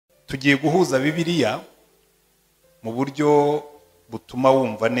tugiye guhuza Bibiliya mu buryo butuma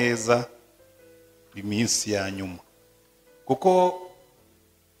wumva neza iminsi ya nyuma, kuko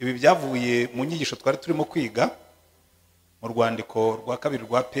ibi byavuye mu nyigisho twari turimo kwiga mu rwandiko rwa kabiri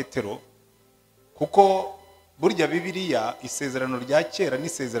rwa Petero, kuko burya Bibiliya isezerano rya kera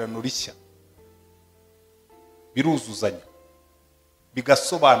n'isezerano rishya biruzuzanya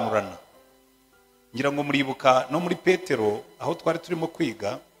bigasobanurana. Ngira ngo muribuka no muri Petero aho twari turimo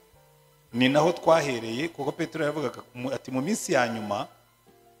kwiga ni naho twahereye, kuko Petero yavugaga ati mu minsi ya nyuma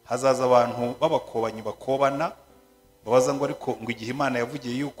hazaza abantu b'abakobanyi bakobana, babaza ngo ariko ngo igihe Imana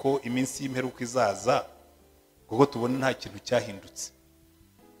yavugiye yuko iminsi y'imperuka izaza, kuko tubona nta kintu cyahindutse.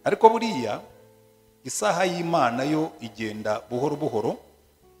 Ariko buriya isaha y'Imana yo igenda buhoro buhoro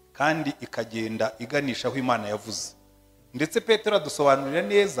kandi ikagenda iganisha aho Imana yavuze. Ndetse Petero adusobanurira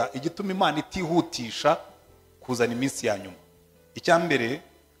neza igituma Imana itihutisha kuzana iminsi ya nyuma. Icya mbere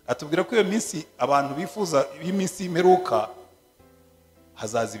atubwira ko iyo minsi abantu bifuza y'iminsi y'imperuka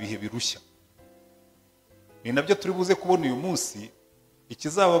hazaza ibihe birushya. Ni nabyo turi buze kubona uyu munsi,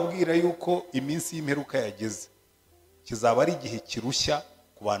 ikizababwira yuko iminsi y'imperuka yageze kizaba ari igihe kirushya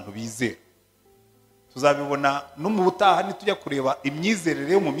ku bantu bizera. Tuzabibona no mu butaha nitujya kureba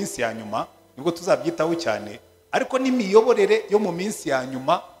imyizerere yo mu minsi ya nyuma, nibwo tuzabyitaho cyane. Ariko n'imiyoborere yo mu minsi ya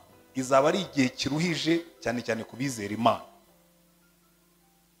nyuma izaba ari igihe kiruhije cyane cyane ku bizera Imana.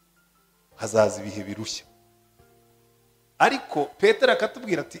 Hazaza ibihe birushya. Ariko Petero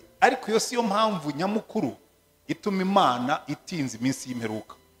akatubwira ati ariko iyo siyo mpamvu nyamukuru ituma Imana itinze iminsi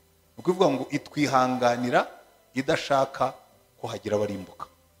y'imperuka. Ni ukuvuga ngo itwihanganira idashaka ko hagira abarimbuka.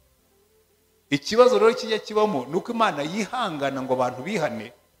 Ikibazo rero kijya kibamo ni uko Imana yihangana ngo abantu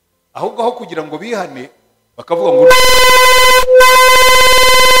bihane, ahubwo aho kugira ngo bihane bakavuga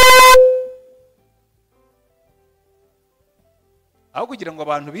ngo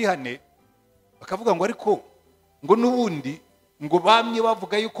abantu bihane bakavuga ngo ariko ngo n'ubundi ngo bamye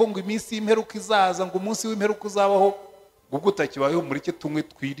bavuga yuko ngo iminsi y'imperuka izaza, ngo umunsi w'imperuka uzabaho, ubwo utakibayeho mureke tumwe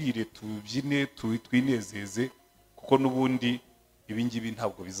twirire tubyine twinezeze, kuko n'ubundi ibi ngibi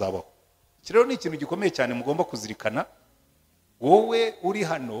ntabwo bizabaho. Iki rero ni ikintu gikomeye cyane mugomba kuzirikana, wowe uri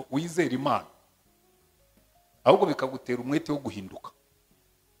hano wizera Imana, ahubwo bikagutera umwete wo guhinduka.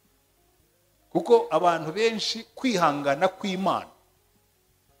 Kuko abantu benshi kwihangana kw'Imana,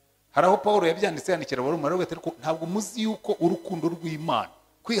 hari aho Pawulo yabyanditse yandikira Abaroma aravuga ati ntabwo muzi yuko urukundo rw'Imana,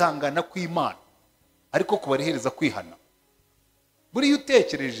 kwihangana kw'Imana ariko kubarihereza kwihana. Buriya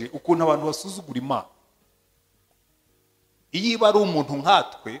utekereje ukuntu abantu basuzugura Imana, iyo iba ari umuntu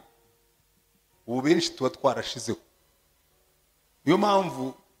nkatwe ubu benshi tuba twarashizeho. Niyo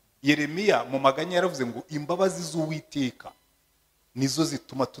mpamvu Yeremiya mu maganya yaravuze ngo imbabazi z'Uwiteka nizo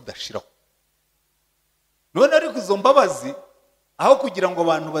zituma tudashiraho. None ariko izo mbabazi aho kugira ngo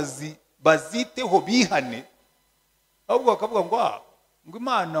abantu baziteho bihane, ahubwo bakavuga ngo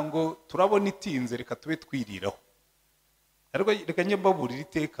Imana ngo turabona itinze reka tube twiriraho. Ariko reka njye mbaburira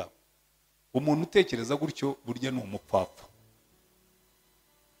iteka, umuntu utekereza gutyo burya ni umupfapfa.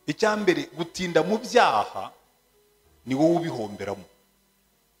 Icya mbere, gutinda mu byaha ni wowe ubihomberamo,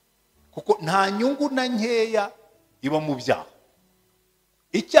 kuko nta nyungu na nkeya iba mu byaha.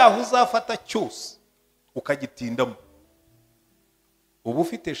 Icyaha uzafata cyose ukagitindamo uba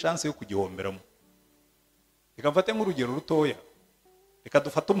ufite chance yo kugihomberamo. Reka mfate nk'urugero rutoya, reka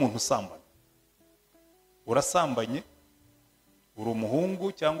dufate umuntu usambana. Urasambanye, uri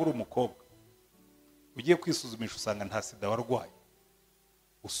umuhungu cyangwa uri umukobwa, ugiye kwisuzumisha usanga nta sida warwaye,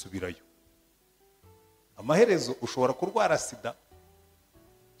 usubirayo. Amaherezo ushobora kurwara sida,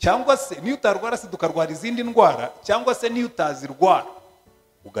 cyangwa se niyo utarwara sida ukarwara izindi ndwara, cyangwa se niyo utazirwara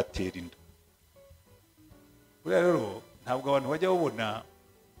ugatera inda. Buriya rero ntabwo abantu bajya babona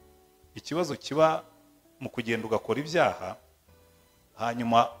ikibazo kiba mu kugenda ugakora ibyaha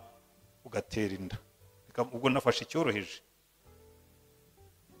hanyuma ugatera inda. Ubwo nafashe icyoroheje,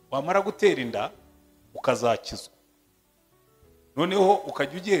 wamara gutera inda ukazakizwa, noneho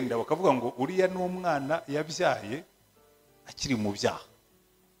ukajya ugenda bakavuga ngo uriya n'umwana yabyaye akiri mu byaha.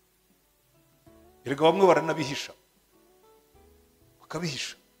 Erega bamwe baranabihisha,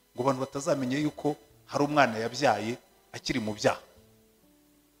 bakabihisha ngo abantu batazamenye yuko hari umwana yabyaye akiri mu byaha.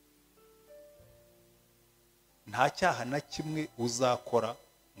 Nta cyaha na kimwe uzakora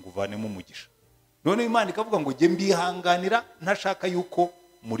ngo uvanemo umugisha. None Imana ikavuga ngo jye mbihanganira ntashaka yuko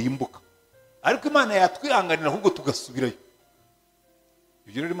murimbuka, ariko Imana yatwihanganira ahubwo tugasubirayo.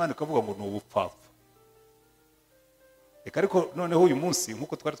 Ibyo rero Imana ikavuga ngo ni ubupfapfa. Reka ariko noneho uyu munsi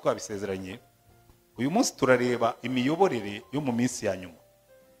nk'uko twari twabisezeranye, uyu munsi turareba imiyoborere yo mu minsi ya nyuma.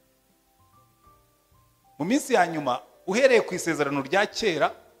 Mu minsi ya nyuma uhereye ku isezerano rya kera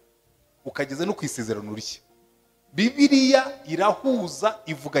ukageza no ku isezerano rishya. Bibiliya irahuza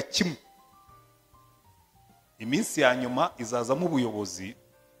ivuga kimwe. Iminsi ya nyuma izazamo ubuyobozi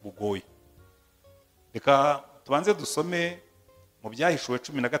bugoye. Reka tubanze dusome mu Byahishuwe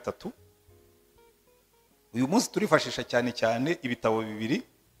 13. Uyu munsi turifashisha cyane cyane ibitabo bibiri,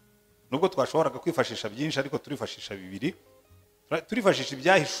 nubwo twashoboraga kwifashisha byinshi ariko turifashisha bibiri. Turifashisha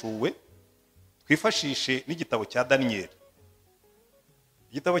Ibyahishuwe, twifashishe n'igitabo cya Daniyeli.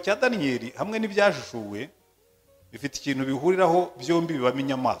 Igitabo cya Daniyeli hamwe n'Ibyahishuwe bifite ikintu bihuriraho, byombi bibamo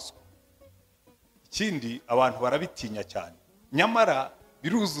inyamaswa. Ikindi abantu barabitinya cyane, nyamara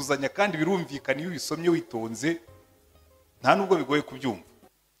biruzuzanya kandi birumvikana iyo ubisomye witonze, nta nubwo bigoye kubyumva.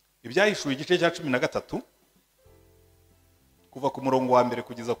 Ibyahishuwe igice cya 13 kuva ku murongo wa mbere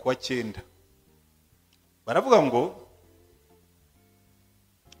kugeza ku wa 9 baravuga ngo,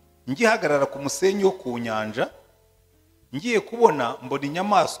 ngihagarara ku musenyi wo ku nyanja, ngiye kubona mbona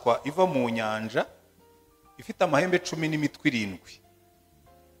inyamaswa iva mu nyanja ifite amahembe 10 n'imitwe 7.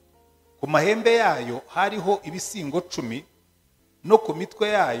 Ku mahembe yayo hariho ibisingo 10, no ku mitwe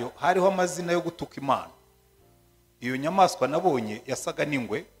yayo hariho amazina yo gutuka Imana. Iyo nyamaswa nabonye yasaga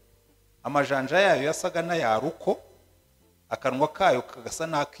n'ingwe, amajanja yayo yasaga n'ayaruko, akanwa kayo kagasa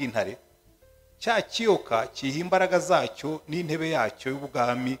n'ak'intare. Cya kiyoka kiha imbaraga zacyo n'intebe yacyo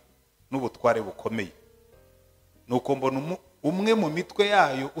y'ubwami n'ubutware bukomeye. Nuko mbona umwe mu mitwe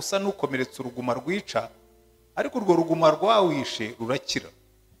yayo usa n'ukomeretse uruguma rwica, ariko urwo ruguma rwawishe rurakira.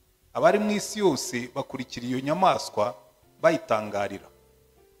 Abari mu isi yose bakurikira iyo nyamaswa bayitangarira.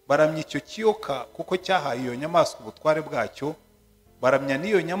 Baramya icyo kiyoka kuko cyahaye iyo nyamaswa ubutware bwacyo. Baramya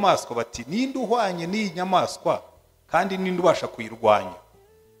n'iyo nyamaswa bati, ninde uhwanye n'iyi nyamaswa kandi ninde ubasha kuyirwanya?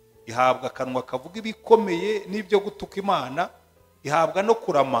 Ihabwa akanwa kavuga ibikomeye n'ibyo gutuka Imana, ihabwa no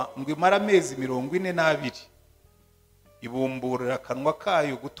kurama ngo imara amezi 42. Ibumburira akanwa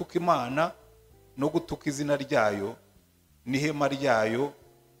kayo gutuka Imana no gutuka izina ryayo n'ihema ryayo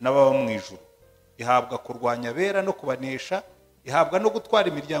n'ababa mu ijuru. Ihabwa kurwanya abera no kubanesha, ihabwa no gutwara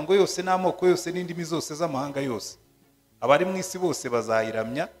imiryango yose n'amoko yose n'indimi zose z'amahanga yose. Abari mu isi bose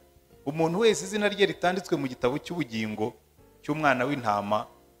bazayiramya, umuntu wese izina rye ritanditswe mu gitabo cy'ubugingo cy'umwana w'intama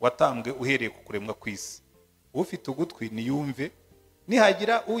watambwe uhereye ku kuremwa kw'isi. Ufite ugutwi niyumve.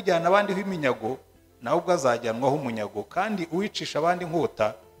 Nihagira ujyana abandi iminyago, nawe ubwo azajyanwaho umunyago, kandi uwicisha abandi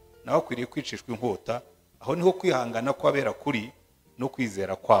inkota nawe akwiriye kwicishwa inkota. Aho niho kwihangana kw'abera kuri no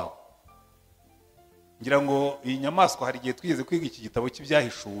kwizera kwabo. Ngira ngo iyi nyamaswa hari igihe twigeze kwiga iki gitabo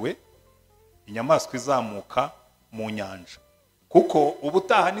cy'Ibyahishuwe, inyamaswa izamuka mu nyanja. Kuko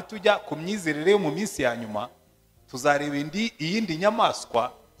ubutaha nitujya ku myizerere yo mu minsi ya nyuma, tuzareba iyindi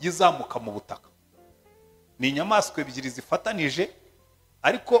nyamaswa yizamuka mu butaka. Ni inyamaswa ebyiri zifatanije,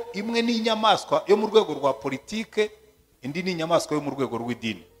 ariko imwe ni inyamaswa yo mu rwego rwa politike, indi ni inyamaswa yo mu rwego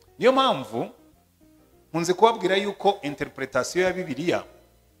rw'idini. Niyo mpamvu nkunze kubabwira yuko interpretation ya Bibiliya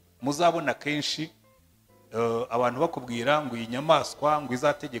muzabona kenshi abantu bakubwira ngo iyi nyamaswa ngo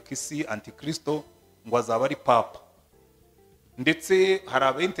izategeka isi, antikristo ngo azaba ari papa. Ndetse hari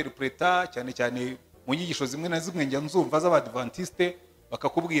abainterpreta cyane cyane mu nyigisho zimwe na zimwe njya nzumva z'Abadventiste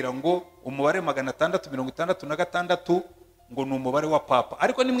bakakubwira ngo umubare 666 ngo ni umubare wa papa.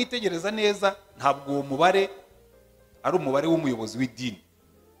 Ariko nimwitegereza neza, ntabwo uwo mubare ari umubare w'umuyobozi w'idini,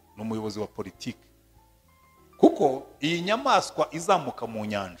 ni umuyobozi wa politike. Kuko iyi nyamaswa izamuka mu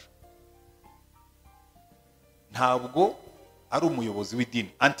nyanja ntabwo ari umuyobozi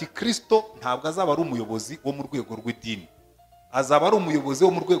w'idini. Antikristo ntabwo azaba ari umuyobozi wo mu rwego rw'idini, azaba ari umuyobozi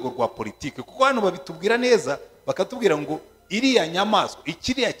wo mu rwego rwa politike. Kuko hano babitubwira neza, bakatubwira ngo iriya nyamaswa,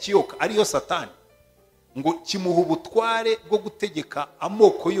 ikiriya kiyoka ariyo Satani, ngo kimuha ubutware bwo gutegeka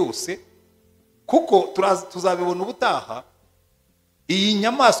amoko yose. Kuko tuzabibona ubutaha, iyi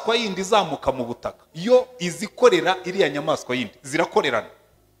nyamaswa yindi izamuka mu butaka yo izikorera iriya nyamaswa yindi, zirakorerana.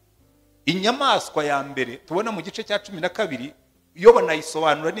 Inyamaswa ya mbere tubona mu gice cya 12, iyo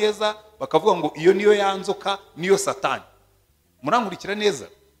banayisobanura neza bakavuga ngo iyo niyo yanzoka, niyo Satani. Murankurikira neza,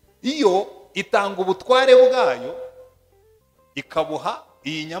 iyo itanga ubutware bwayo ikabuha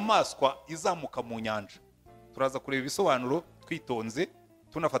iyi nyamaswa izamuka mu nyanja. Turaza kureba ibisobanuro twitonze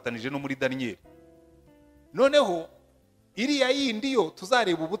tunafatanije no muri Daniyeli. Noneho iriya yindi yo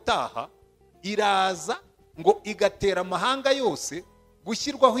tuzareba ubutaha, iraza ngo igatera amahanga yose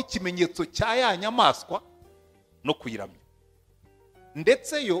gushyirwaho ikimenyetso cya ya nyamaswa no kuyiramya.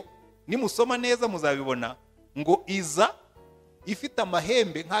 Ndetse yo nimusoma neza muzabibona ngo iza ifite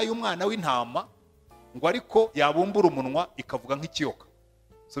amahembe nk'ay'umwana w'intama, ngo ariko yabumbura umunwa ikavuga nk'ikiyoka.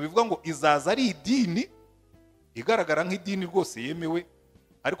 So bivuga ngo izaza ari idini, igaragara nk'idini rwose yemewe,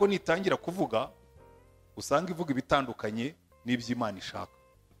 ariko nitangira kuvuga usanga ivuga ibitandukanye n'iby'Imana ishaka.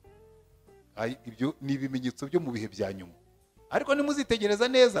 ibyo ni ibimenyetso byo mu bihe bya nyuma. Ariko nimuzitegereza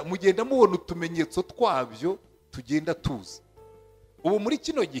neza mugenda mubona utumenyetso twabyo tugenda tuza. Ubu muri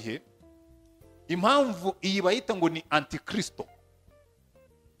kino gihe impamvu iyi bayita ngo ni antikristo,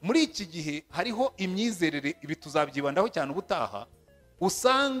 muri iki gihe hariho imyizerere, ibi tuzabyibandaho cyane ubutaha,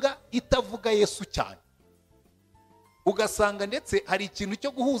 usanga itavuga Yesu cyane. Ugasanga ndetse hari ikintu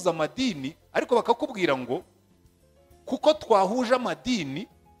cyo guhuza amadini, ariko bakakubwira ngo kuko twahuje amadini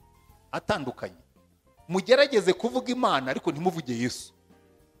atandukanye mugerageze kuvuga Imana ariko ntimuvuge Yesu.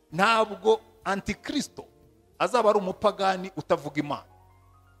 Ntabwo antikristo azaba ari umupagani utavuga Imana.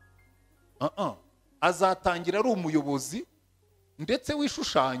 Azatangira ari umuyobozi ndetse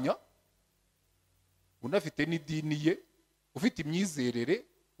wishushanya, unafite n'idini ye, ufite imyizerere,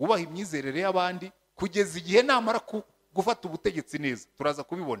 ubaha imyizerere y'abandi, kugeza igihe namara gufata ubutegetsi neza, turaza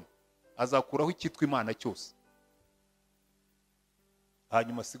kubibona, azakuraho icyitwa Imana cyose,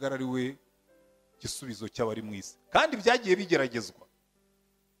 hanyuma asigara ari we gisubizo cy'abari mu isi. Kandi byagiye bigeragezwa.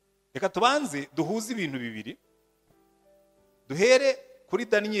 Reka tubanze duhuze ibintu bibiri, duhere kuri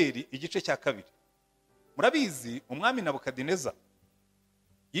Daniyeli igice cya 2. Murabizi umwami Nebukadineza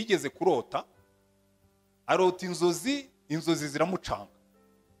yigeze kurota, arota inzozi ziramucanga.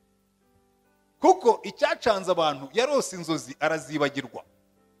 Kuko icyacanze abantu, yarose inzozi arazibagirwa.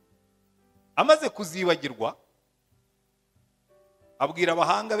 Amaze kuzibagirwa abwira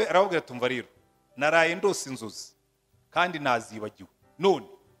abahanga be, arababwira tumva rero naraye ndose inzozi kandi nazibagiwe, none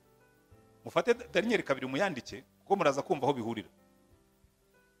mufate Daniyeli 2 muyandike kuko muraza kumva aho bihurira.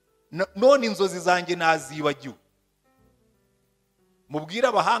 None inzozi zanjye nazibagiwe, mubwire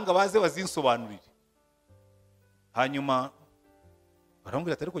abahanga baze bazinsobanurire. Hanyuma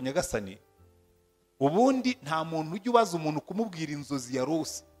baramubwira ati ariko nyagasani, ubundi nta muntu ujya ubaza umuntu kumubwira inzozi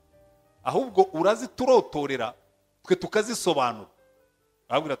yarose, ahubwo uraziturotorera twe tukazisobanura.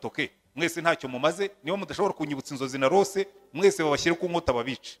 Arabwira ati okay, mwese ntacyo mumaze, niba mudashobora kunyibutsa inzozi narose, mwese babashyire ku nkota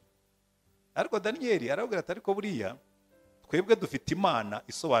babice. Ariko Daniyeli arabwira ati ariko buriya twebwe dufite Imana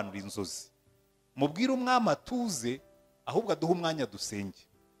isobanura inzozi, mubwire umwami atuze, ahubwo aduhe umwanya dusenge.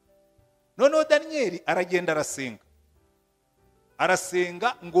 Noneho Daniyeli aragenda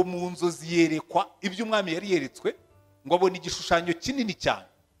arasenga ngo mu nzozi yerekwa ibyo umwami yari yeretswe, ngo abone igishushanyo kinini cyane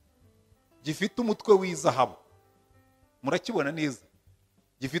gifite umutwe w'izahabu. Murakibona neza,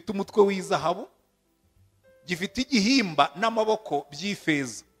 gifite umutwe w'izahabu, gifite igihimba n'amaboko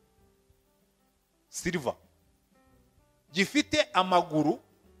by'ifeza silver, gifite amaguru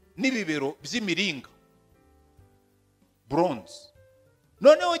n'ibibero by'imiringa bronze,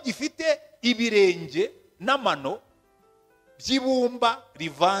 noneho gifite ibirenge n'amano by'ibumba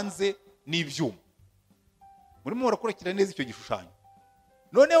rivanze n'ibyuma. Murimo murakurikira neza icyo gishushanyo.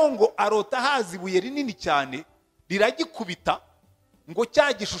 Noneho ngo arota hazi ibuye rinini cyane riragikubita, ngo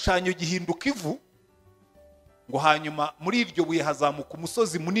cya gishushanyo gihinduka ivu, ngo hanyuma muri iryo buye hazamuka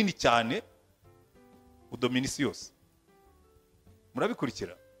umusozi munini cyane udomina isi yose.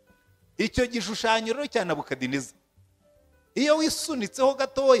 Murabikurikira? Icyo gishushanyo rero cya Nebukadineza, iyo wisunitseho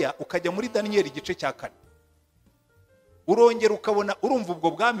gatoya ukajya muri Daniyeli igice cya 4, urongera ukabona, urumva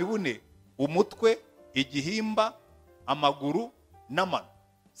ubwo bwami bune, umutwe, igihimba, amaguru n'amano,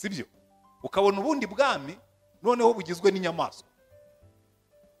 sibyo? Ukabona ubundi bwami noneho bugizwe n'inyamaswa.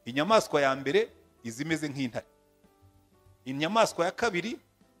 Inyamaswa ya mbere izimeze nk'intare, inyamaswa ya kabiri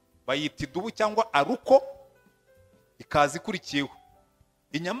bayita idubu cyangwa aruko, ikaza ikurikiyeho.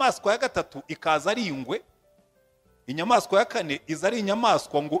 Inyamaswa ya gatatu ikaza ari ingwe. Inyamaswa ya kane iza ari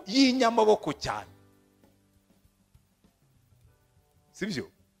inyamaswa ngo y'inyamaboko cyane,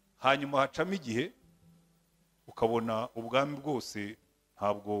 sibyo? Hanyuma hacamo igihe ukabona ubwami bwose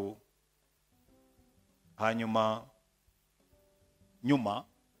ntabwo. Hanyuma nyuma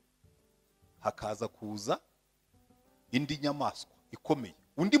hakaza kuza indi nyamaswa ikomeye,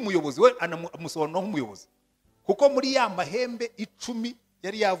 undi muyobozi we anamusobanura nk'umuyobozi, kuko muri ya mahembe 10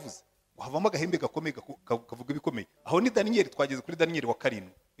 yari yavuze ngo havamo agahembe gakomeye kavuga ibikomeye. Aho ni Daniyeli, twageze kuri Daniyeli wa 7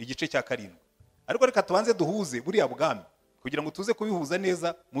 igice cya 7. Ariko reka tubanze duhuze buriya bwami kugira ngo tuze kubihuza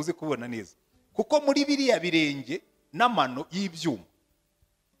neza, muze kubona neza, kuko muri biriya birenge n'amano y'ibyuma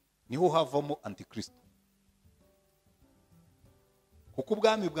niho havamo antikristo. Kuko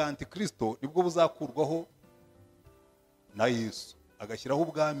ubwami bwa antikristo nibwo buzakurwaho na Yesu, agashyiraho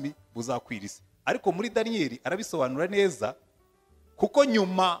ubwami buzakwira isi. Ariko muri Daniyeli arabisobanura neza, kuko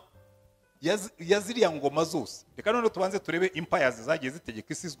nyuma ya ziriya ngoma zose, reka none tubanze turebe empires zagiye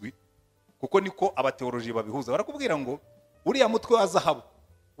zitegeka isi izwi, kuko niko abateoloji babihuza. Barakubwira ngo uriya mutwe wa zahabu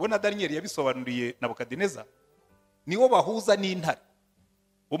ubona Daniyeli yabisobanuriye Nebukadineza, niwo bahuza n'intare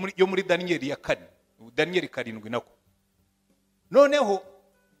yo muri Daniyeli ya 4, Daniyeli 7 nako. Noneho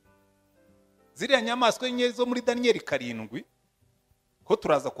ziriya nyamaswa enye zo muri Daniyeli 7 ko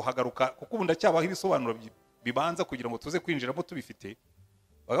turaza kuhagaruka kuko ubu ndacyabaho ibisobanuro bibanza kugira ngo tuze kwinjiramo tubifite.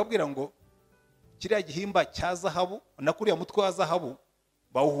 Bagabwira ngo kiriya gihimba cya zahabu na kuriya mutwe wa zahabu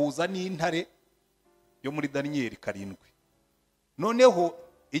bawuhuza n'intare yo muri Daniyeli 7. Noneho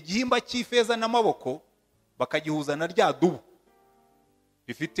igihimba cy'ifeza n'amaboko bakagihuza na rya dubu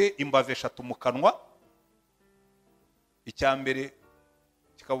rifite imbavu 3 mu kanwa. Icya mbere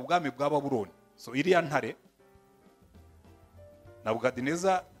kikaba ubwami bwa Babuloni. So iriya ntare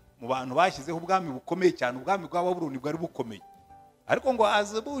Nabukadineza mu bantu bashyizeho ubwami bukomeye cyane, ubwami bwa Babuloni bwari bukomeye. Ariko ngo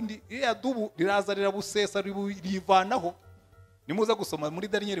aze bundi iriya dubu riraza rirabusesa rivanaho. Nimuza gusoma muri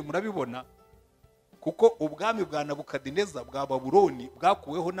Daniyeli murabibona, kuko ubwami bwa Nabukadineza bwa Babuloni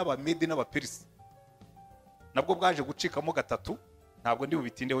bwakuweho n'Abamedi n'Abaperisi. Nabwo bwaje gucikamo 3, ntabwo ndi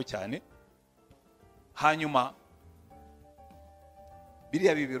bubitindeho cyane. Hanyuma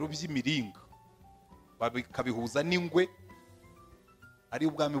biriya bibero by'imiringa babikabihuza n'ingwe, ari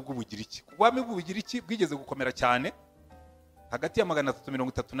ubwami bw'Ubugiriki. Ubwami bw'Ubugiriki bwigeze gukomera cyane hagati ya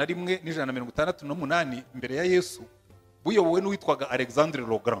 331 n'168 mbere ya Yesu, buyobowe n'uwitwaga Alexandre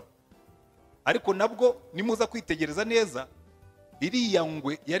le Grand. Ariko nabwo nimuza kwitegereza neza, iriya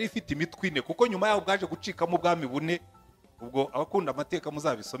ngwe yari ifite imitwe 4, kuko nyuma yaho bwaje gucikamo ubwami 4. Ubwo abakunda amateka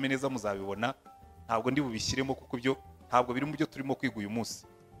muzabisome neza muzabibona, ntabwo ndi bubishyiremo kuko byo ntabwo biri mu byo turimo kwiga uyu munsi.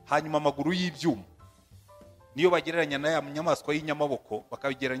 Hanyuma amaguru y'ibyuma niyo bagereranya na ya nyamaswa y'inyamaboko,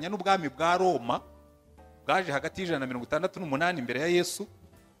 bakabigereranya n'ubwami bwa Roma bwaje hagati y'168 mbere ya Yesu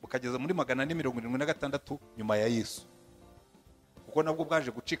bukageza muri 476 nyuma ya Yesu, kuko nabwo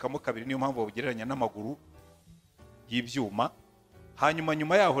bwaje gucikamo 2, niyo mpamvu babugereranya n'amaguru y'ibyuma. Hanyuma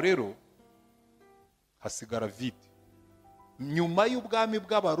nyuma yaho rero hasigara vide. Nyuma y'ubwami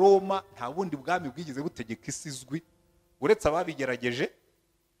bw'Abaroma nta bundi bwami bwigeze butegeka isi izwi uretse ababigerageje.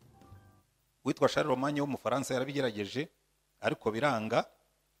 Witwa Charlemagne w'Umufaransa yarabigerageje ariko biranga,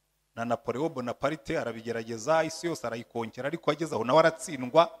 na Napoleon Bonaparte arabigerageza, isi yose arayikonkera ariko ageze aho nawe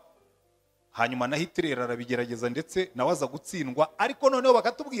aratsindwa. Hanyuma na Hitler arabigerageza ndetse nawe aza gutsindwa. Ariko noneho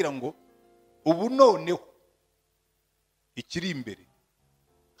bakatubwira ngo ubu noneho ikiri imbere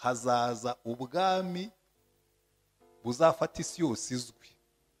hazaza ubwami buzafata isi yose izwi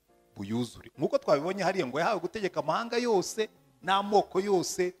buyuzure, nkuko twabibonye hariya ngo yahawe gutegeka amahanga yose n'amoko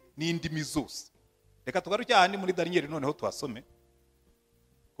yose n'indimi zose. Reka tugaruke ahandi muri Daniyeli noneho tuhasome,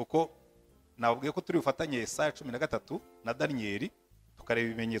 kuko nababwiye ko turi bufatanye Yesaya 13 na Daniyeli tukareba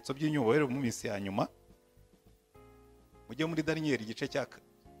ibimenyetso by'inyubahiro mu minsi ya nyuma. Mujye muri Daniyeli igice cya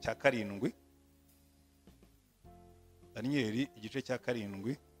 7. Daniyeli igice cya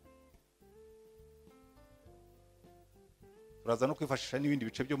 7. Turaza no kwifashisha n'ibindi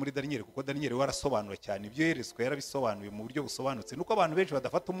bice byo muri Daniyeli, kuko Daniyeli warasobanura cyane ibyo yeretswe, yarabisobanuye mu buryo busobanutse. Nuko abantu benshi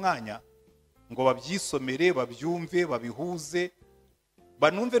badafata umwanya ngo babyisomere, babyumve, babihuze,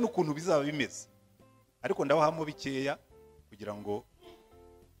 banumve n'ukuntu bizaba bimeze. Ariko ndabahamo bikeya kugira ngo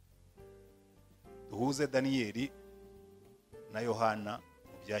duhuze Daniyeli na Yohana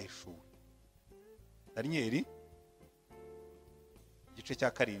mu byahishuwe. Daniyeli igice cya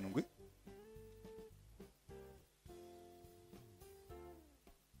 7.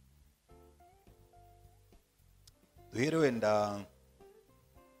 Duhere wenda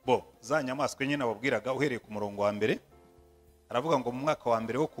za nyamaswa nyine nababwiraga uhereye ku murongo wa mbere. Aravuga ngo mu mwaka wa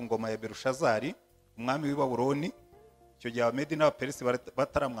mbere wo ku ngoma ya Belushazari umwami w'i Babuloni, icyo gihe Abamedi n'Abaperisi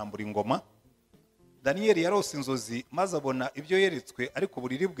bataramwambura ingoma, Daniyeli yarose inzozi maze abona ibyo yeretswe, ariko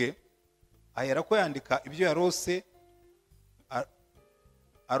buriri bwe ahera ko yandika ibyo yarose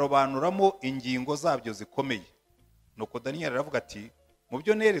arobanuramo ingingo zabyo zikomeye. Nuko Daniyeli aravuga ati, mu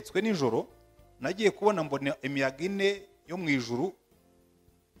byo neretswe nijoro nagiye kubona mbona imiyaga 4 yo mu ijuru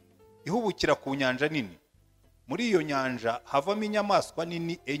ihubukira ku nyanja nini. Muri iyo nyanja havamo inyamaswa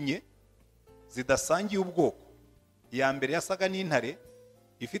nini 4 zidasangiye ubwoko. Iya mbere yasaga n'intare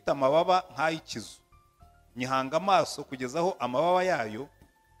ifite amababa nk'ay'ikizu. Nyihanga amaso kugeza aho amababa yayo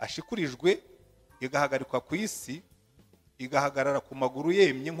ashikurijwe, igahagarikwa ku isi, igahagarara ku maguru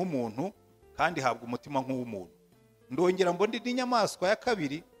yemye nk'umuntu, kandi habwa umutima nk'uw'umuntu. Ndongera mbona indi nyamaswa ya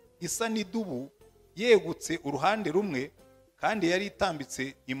kabiri isa n'idubu yegutse uruhande rumwe, kandi yari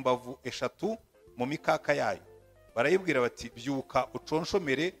itambitse imbavu 3 mu mikaka yayo. Barayibwira bati, byuka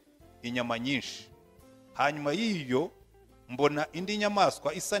uconshomere inyama nyinshi. Hanyuma y'iyo mbona indi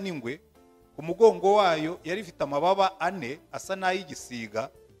nyamaswa isa n'ingwe, ku mugongo wayo yari ifite amababa 4 asa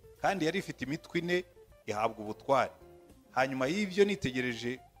n'ay'igisiga, kandi yari ifite imitwe 4 ihabwa ubutware. Hanyuma y'ibyo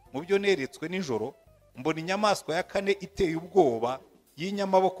nitegereje mu byo neretswe nijoro, mbona inyamaswa ya 4 iteye ubwoba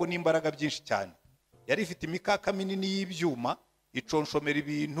y'inyamaboko n'imbaraga byinshi cyane. Yari ifite imikaka minini y'ibyuma, iconshomera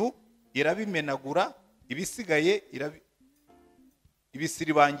ibintu irabimenagura, ibisigaye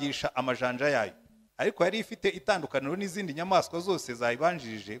ibisiribangisha amajanja yayo. Ariko yari ifite itandukaniro n'izindi nyamaswa zose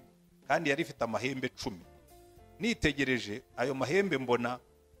zayibanjirije, kandi yari ifite amahembe 10. Nitegereje ayo mahembe mbona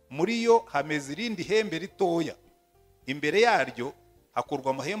muri yo hameze irindi hembe ritoya, imbere yaryo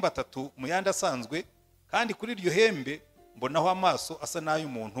hakurwa amahembe 3 mu yandi asanzwe, kandi kuri iryo hembe mbonaho amaso asa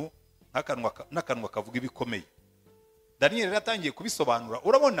n'ay'umuntu, n'akanwa kavuga ibikomeye. Daniel yatangiye kubisobanura.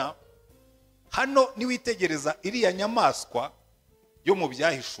 Urabona hano niwitegereza iriya nyamaswa yo mu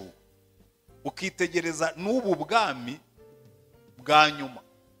byahishuwe, ukitegereza n'ubu bwami bwa nyuma,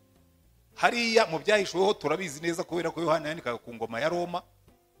 hariya mu byahishuweho turabizi neza kubera ko Yohana yandikaga ku ngoma ya Roma,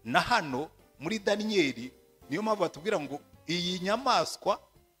 na hano muri Daniel niyo mpamvu batubwira ngo iyi nyamaswa,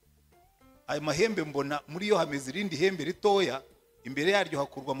 ayo mahembe mbona muri yo hameze irindi hembe ritoya, imbere yaryo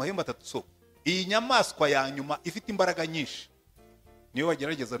hakurwa amahembe 3. So iyi nyamaswa ya nyuma ifite imbaraga nyinshi, niyo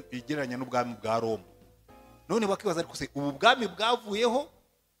bagerageza igereranya n'ubwami bwa Roma. None bakibaza ariko se ubu bwami bwavuyeho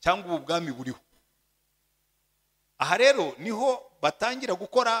cyangwa ubu bwami buriho? Aha rero niho batangira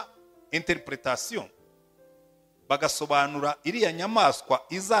gukora interpretation, bagasobanura iriya nyamaswa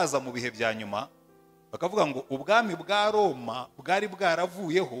izaza mu bihe bya nyuma, bakavuga ngo ubwami bwa Roma bwari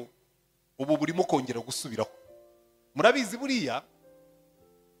bwaravuyeho, ubu burimo kongera gusubiraho. Murabizi buriya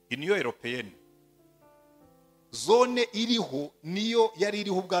Union Européenne zone iriho niyo yari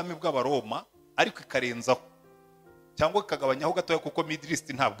iriho ubwami bw'Abaroma, ariko ikarenzaho cyangwa ikagabanyaho gatoya, kuko Middle East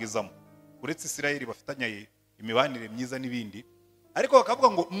ntabwo izamo, uretse Israel bafitanye imibanire myiza n'ibindi. Ariko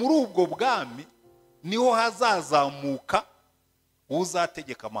bakavuga ngo muri ubwo bwami niho hazazamuka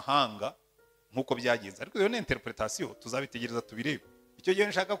uzategeka amahanga nkuko byagenze. Ariko iyo ni interpretation, tuzabitegereza tubirebe. Icyo gihe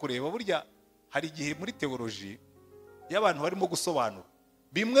nshaka kureba, burya hari igihe muri theology y'abantu barimo gusobanura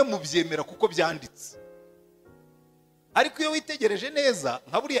bimwe mu byemera kuko byanditse, ariko iyo witegereje neza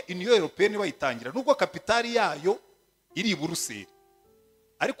nka buriya Union Européenne bayitangira, nubwo kapitali yayo iri i Buruseli,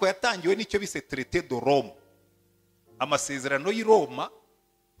 ariko yatangiwe n'icyo bise Traité de Rome. Amasezerano y'i Roma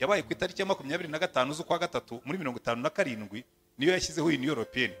yabaye ku itariki ya 25 z'ukwa gatatu muri 57 niyo yashyizeho Union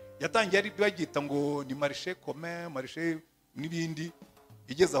Européenne. Yatangiye ari bagita ngo ni marché commun, marché n'ibindi,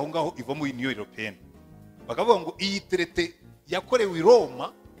 igeze aho ngaho iva mu Union Européenne. Bakavuga ngo iyi traité yakorewe i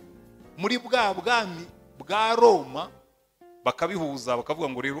Roma muri bwa bwami bwa Roma, bakabihuza bakavuga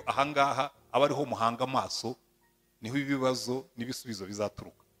ngo rero ahangaha abariho muhanga amaso niho ibibazo n'ibisubizo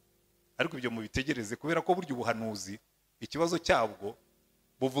bizaturuka. Ariko ibyo mubitegereze, kubera ko burya ubuhanuzi ikibazo cyabwo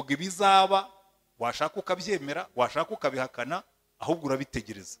buvuga ibizaba, washaka ukabyemera, washaka ukabihakana, ahubwo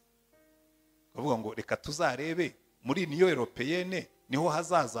urabitegereza. Bavuga ngo reka tuzarebe muri Union Européenne niho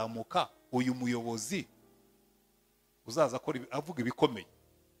hazazamuka uyu muyobozi uzaza avuga ibikomeye.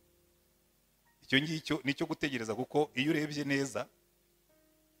 Icyo ngicyo nicyo gutegereza, kuko iyo urebye neza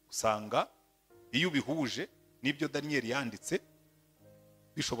usanga iyo ubihuje n'ibyo Daniel yanditse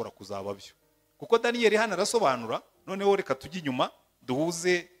bishobora kuzaba byo, kuko Daniel hano arasobanura. Noneho reka tujye inyuma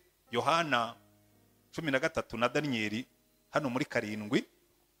duhuze Yohana 13 na Daniel hano muri 7,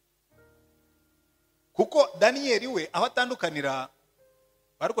 kuko Daniel we aho atandukanira,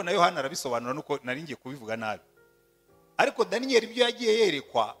 ariko na Yohana arabisobanura nuko naringiye kubivuga nabi. Ariko Daniel ibyo yagiye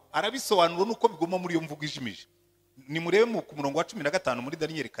yerekwa arabisobanura nuko biguma muri iyo mvugo ijimije. Ni murebe mu murongo wa 15 muri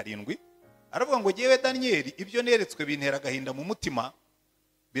Daniel 7, aravuga ngo jewe Daniel ibyo neretswe bintera gahinda mu mutima,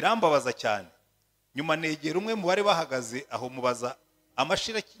 birambabaza cyane. Nyuma negera umwe mu bari bahagaze aho mubaza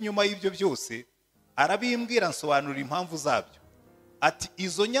amashira kinyuma y'ibyo byose, arabimbwira nsobanura impamvu zabyo. Ati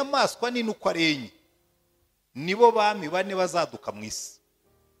izo nyamaswa nini uko arenye nibo bami 4 bazaduka mu isi.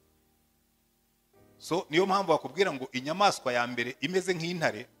 So niyo mpamvu bakubwira ngo inyamaswa ya mbere imeze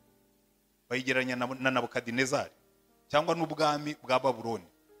nk'intare bayigeranya na Nabukadinezari cyangwa n'ubwami bwa Babuloni.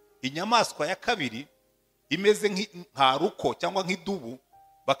 Inyamaswa ya kabiri imeze nka ruko cyangwa nk'idubu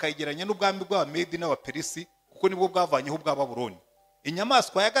bakayigeranya n'ubwami bw'Abamedi n'Abaperisi, kuko nibwo bwavanyeho ubwa Babuloni.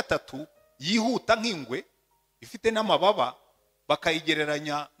 Inyamaswa ya gatatu yihuta nk'ingwe ifite n'amababa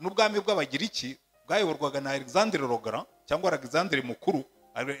bakayigereranya n'ubwami bw'Abagiriki bwayoborwaga na Alexander le Grand cyangwa Alexander Mukuru,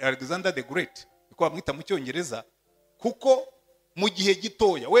 Alexander the Great uko bamwita mu Cyongereza, kuko mu gihe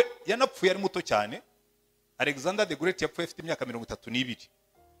gitoya we yanapfuye ari muto cyane. Alexander the Great yapfuye afite imyaka 32,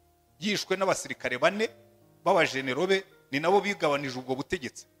 yishwe n'abasirikare 4 b'abajenerobe, ni nabo bigabanije ubwo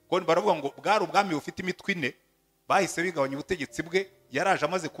butegetsi. Kuko baravuga ngo bwari ubwami bufite imitwe 4, bahise bigabanya ubutegetsi bwe. Yaraje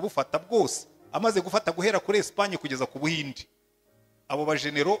amaze kubufata bwose, amaze gufata guhera kuri Espagne kugeza ku Buhindi. Abo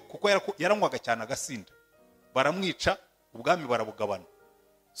bajenero kuko yaranywaga cyane agasinda, baramwica, ubwami barabugabana.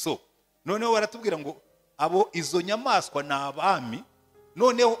 So noneho baratubwira ngo abo izo nyamaswa ni abami.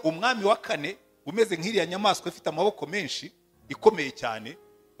 Noneho umwami wa 4 umeze nk'iriya nyamaswa ifite amaboko menshi ikomeye cyane,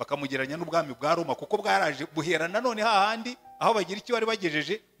 bakamugeranya n'ubwami bwa Roma kuko bwaraje buhera nanone hahandi aho bagira iki bari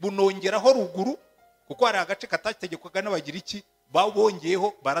bagejeje bunongeraho ruguru kuko hari agace katategekwaga n'abagira iki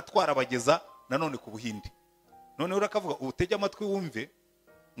babongeyeho baratwara bageza nanone ku Buhinde. None urakavuga ubutege amatwi wumve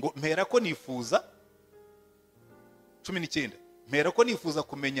ngo mpera ko nifuza 19 mpera ko nifuza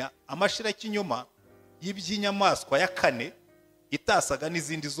kumenya amashira kinyoma y'ibyinyamaswa ya kane itasaga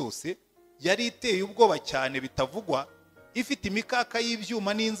n'izindi zose yari iteye ubwoba cyane bitavugwa ifite imikaka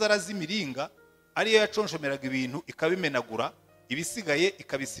y'ibyuma n'inzara z'imiringa ariyo yaconshomeraga ibintu ikabimenagura ibisigaye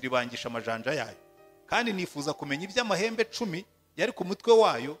ikabisiribangisha amajanja yayo. Kandi nifuza kumenya iby'amahembe 10 yari ku mutwe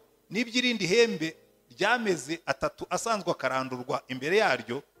wayo n'iby'irindi hembe ryameze atatu asanzwe akarandurwa imbere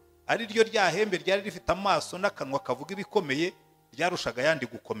yaryo ari ryo rya hembe ryari rifite amaso n'akanwa kavuga ibikomeye ryarushaga yandi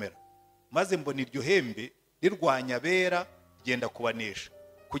gukomera. Maze mbona iryo hembe rirwanya bera ryenda kubanesha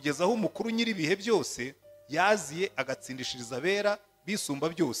kugeza aho umukuru nyiri bihe byose yaziye agatsindishiriza bera bisumba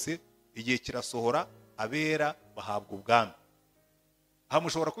byose igihe kirasohora abera bahabwa ubwami. Aha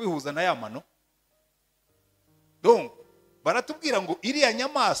mushobora kubihuza na yamano. Donc baratubwira ngo iriya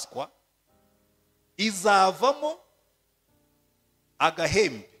nyamaswa izavamo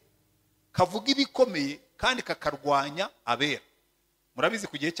agahembe kavuga ibikomeye kandi kakarwanya abera. Murabizi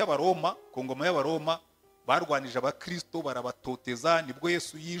ku gihe cy'abaroma ku ngoma y'abaroma barwanije abakristo barabatoteza, nibwo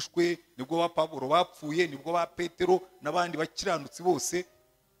Yesu yishwe, nibwo ba Pawulo bapfuye, nibwo ba Petero n'abandi bakiranutsi bose,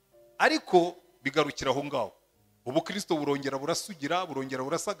 ariko bigarukira aho ngaho. Ubu Kristo burongera burasugira, burongera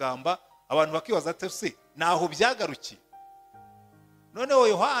burasagamba, abantu bakibaza ati se naho byagarukiye. Noneho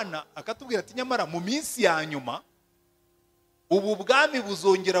Yohana akatubwira ati nyamara mu minsi ya nyuma ubu bwami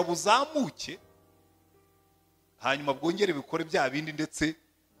buzongera buzamuke hanyuma bwongere bikore bya bindi ndetse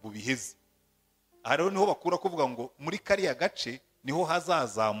bubiheze. Aha rero niho bakura kuvuga ngo muri kariya gace niho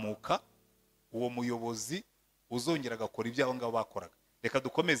hazazamuka uwo muyobozi uzongera agakora ibyo abo ngabo bakoraga. Reka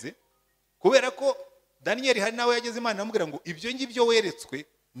dukomeze kubera ko Daniel hari nawe yageze Imana amubwira ngo ibyo ngibyo weretswe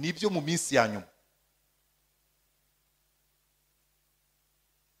nibyo mu minsi ya nyuma.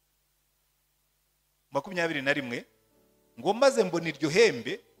 Makumyabiri na rimwe ngo maze mbona iryo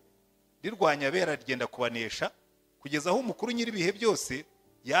hembe rirwanya bera ryenda kubanesha kugeza aho umukuru nyiri bihe byose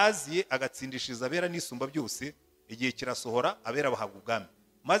yaziye agatsindishiriza abera n'isumba byose igihe kirasohora abera bahabwa ubwami.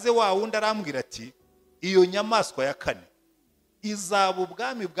 Maze wa wundi arambwira ati iyo nyamaswa ya kane izaba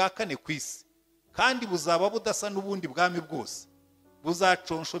ubwami bwa kane ku isi kandi buzaba budasa n'ubundi bwami bwose,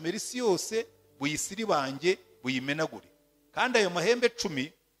 buzaconshomera isi yose buyisiribange buyimenagure. Kandi ayo mahembe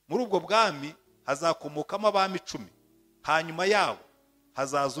 10 muri ubwo bwami hazakomokamo abami 10, hanyuma yabo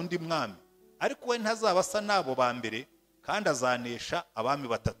hazaza undi mwami, ariko we ntazaba asa nabo ba mbere kandi azanesha abami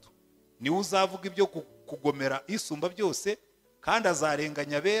 3. Niwe uzavuga ibyo kugomera isumba byose kandi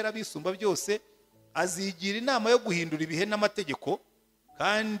azarenganya bera bisumba byose, azigira inama yo guhindura ibihe n'amategeko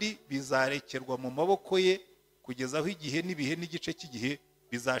kandi bizarekerwa mu maboko ye kugeza aho igihe n'ibihe n'igice cy'igihe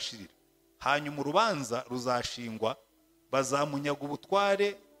bizashirira. Hanyuma urubanza ruzashingwa, bazamunyaga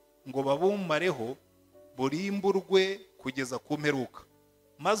ubutware ngo babumareho burimburwe kugeza ku mperuka.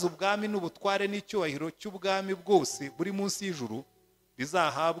 Maze ubwami n'ubutware n'icyubahiro cy'ubwami bwose buri munsi y'ijuru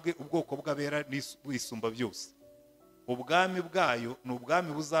bizahabwe ubwoko bw'abera n'isumba byose. Ubwami bwayo ni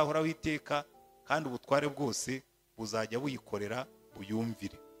ubwami buzahoraho iteka kandi ubutware bwose buzajya buyikorera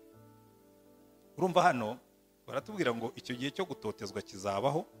buyumvire. Urumva hano baratubwira ngo icyo gihe cyo gutotezwa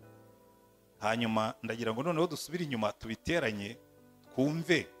kizabaho. Hanyuma ndagira ngo noneho dusubire inyuma tubiteranye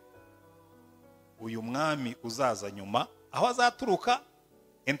twumve uyu mwami uzaza nyuma aho azaturuka.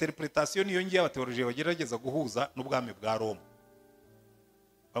 Interpretation niyo ngiye abateolojiye bagerageza guhuza n'ubwami bwa Roma.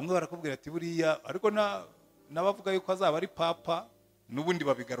 Bamwe barakubwira ati buriya ariko nabavuga yuko azaba ari papa n'ubundi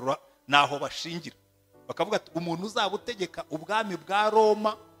babigarura naho bashingira, bakavuga ati umuntu uzaba utegeka ubwami bwa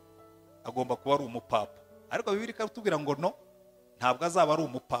Roma agomba kuba ari umupapa. Ariko Bibiliya ikatubwira ngo no, ntabwo azaba ari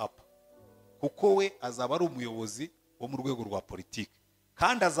umupapa kuko we azaba ari umuyobozi wo mu rwego rwa politiki.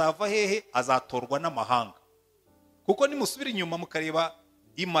 Kandi azava hehe? Azatorwa n'amahanga. Kuko nimusubira inyuma mukareba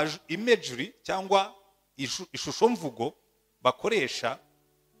imagery cyangwa ishusho mvugo bakoresha,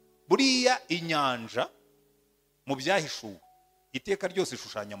 buriya inyanja mu byahishuwe iteka ryose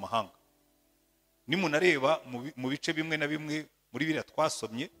ishushanya amahanga. Nimunareba mu bice bimwe na bimwe muri biriya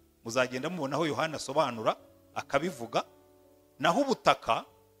twasomye muzagenda mubona aho Yohana asobanura akabivuga. Naho ubutaka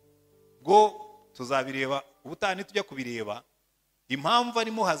bwo tuzabireba ubutani tujya kubireba. Impamvu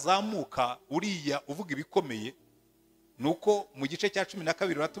arimo hazamuka uriya uvuga ibikomeye nuko mu gice cya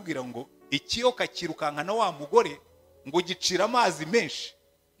 12 batubwira ngo ikiyoka kirukankana wa mugore ngo gicira amazi menshi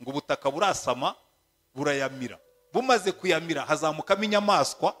ngo ubutaka burasama burayamira. Bumaze kuyamira hazamukamo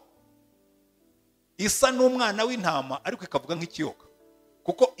inyamaswa isa n'umwana w'intama ariko ikavuga nk'ikiyoka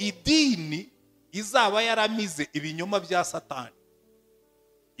kuko idini izaba yaramize ibinyoma bya Satani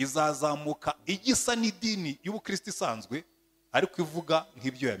izazamuka igisa n'idini y'ubukristo isanzwe ariko ivuga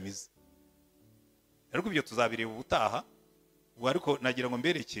nk'ibyo yamize. Ariko ibyo tuzabireba ubutaha. Ariko nagira ngo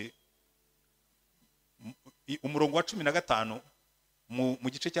mbereke umurongo wa 15 mu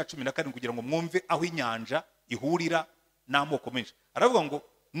gice cya 17 kugira ngo mwumve aho inyanja ihurira n'amoko menshi. Aravuga ngo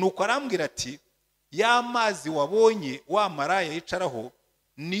nuko arambwira ati ya mazi wabonye wa maraya yicaraho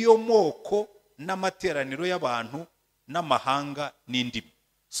niyo moko n'amateraniro y'abantu n'amahanga n'indimi.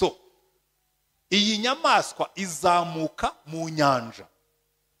 So iyi nyamaswa izamuka mu nyanja.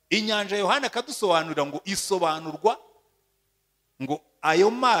 Inyanja Yohana akadusobanurira ngo isobanurwa ngo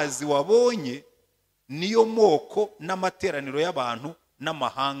ayo mazi wabonye niyo moko n'amateraniro y'abantu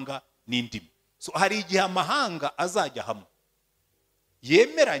n'amahanga n'indimi. So hari igihe amahanga azajya hamwe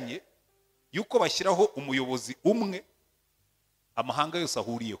yemeranye yuko bashyiraho umuyobozi umwe amahanga yose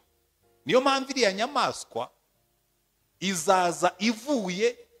ahuriyeho. Niyo mpamvu iriya nyamaswa izaza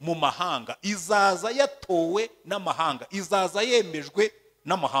ivuye mu mahanga, izaza yatowe n'amahanga, izaza yemejwe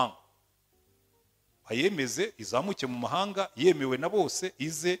n'amahanga. Ayemeze izamuke mu mahanga, yemewe na bose,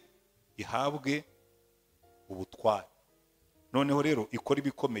 ize ihabwe ubutware. Noneho rero ikora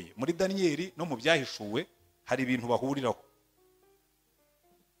ibikomeye. Muri Daniyeli no mu byahishuwe hari ibintu bahuriraho.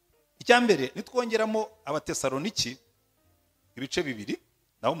 Icyambere nitwongeramo Abatesaloniki ibice 2,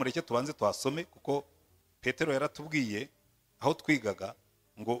 naho mureke tubanze tuhasome kuko Petero yaratubwiye aho twigaga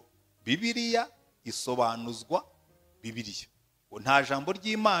ngo Bibiliya isobanuzwa Bibiliya. Nta jambo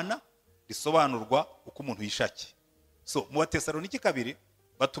ry'Imana risobanurwa uko umuntu yishakiye. So mu Batesaloniki 2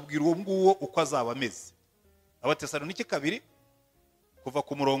 batubwira uwo nguwo uko azaba ameze. Abatesaloniki 2 kuva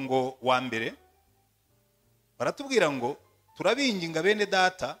ku murongo wa mbere baratubwira ngo turabinginga bene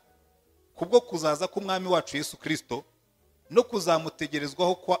data kubwo kuzaza k'umwami wacu Yesu Kristo no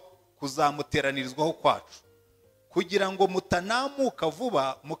kuzamuteranirizwaho kwacu, kugira ngo mutanamuka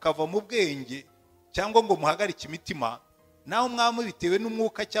vuba mukava mu bwenge cyangwa ngo muhagarike imitima, naho mwami bitewe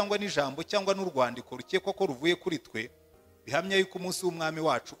n'umwuka cyangwa n'ijambo cyangwa n'urwandiko rukekwa ko ruvuye kuri twe bihamya yuko umunsi w'umwami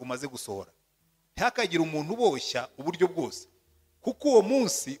wacu umaze gusohora. Ntihakagira umuntu uboshya uburyo bwose, kuko uwo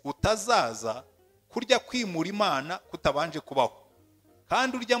munsi utazaza kurya kwimura Imana kutabanje kubaho.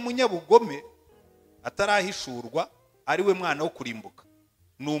 Kandi urya munyabugome atarahishurwa ari we mwana wo kurimbuka,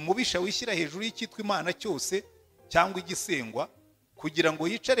 ni umubisha wishyira hejuru y'icyitwa Imana cyose cyangwa igisengwa, kugira ngo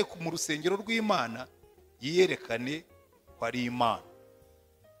yicare mu rusengero rw'Imana yiyerekane ko ari Imana.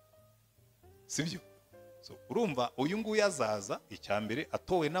 Sibyo? So urumva uyu nguyu azaza icyambere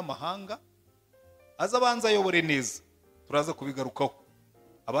atowe n'amahanga, azabanza ayobore neza. Turaza kubigarukaho.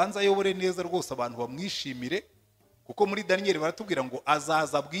 Abanza ayobore neza rwose, abantu bamwishimire, kuko muri Daniyeli baratubwira ngo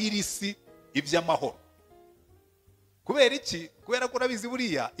azaza abwira isi iby'amahoro. Kubera iki? Kubera ko urabizi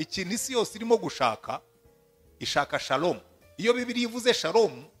buriya ikintu isi yose irimo gushaka, ishaka shalom. Iyo Bibiliya ivuze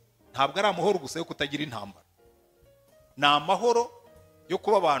shalom ntabwo ari amahoro gusa yo kutagira intambara. Ni amahoro yo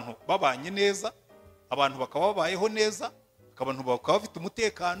kuba abantu babanye neza, abantu bakaba babayeho neza, abantu bakaba bafite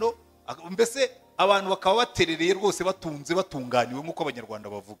umutekano, mbese abantu bakaba baterereye rwose batunze batunganiwe nk'uko Abanyarwanda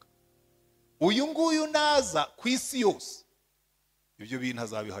bavuga. Uyu nguyu naza ku isi yose ibyo bintu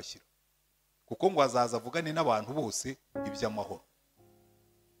azabihashyira, kuko ngo azaza avugane n'abantu bose iby'amahoro.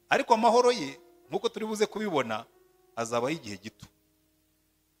 Ariko amahoro ye nk'uko turi buze kubibona azabaho igihe gito.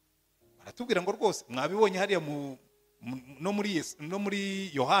 Baratubwira ngo rwose mwabibonye hariya no muri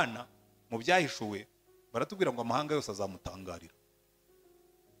Yohana mu byahishuwe baratubwira ngo amahanga yose azamutangarira.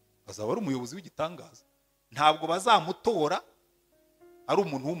 Azaba ari umuyobozi w'igitangaza. Ntabwo bazamutora ari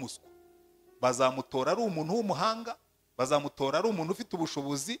umuntu w'umuswa, bazamutora ari umuntu w'umuhanga, bazamutora ari umuntu ufite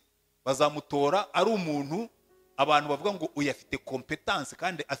ubushobozi, bazamutora ari umuntu abantu bavuga ngo uyu afite competence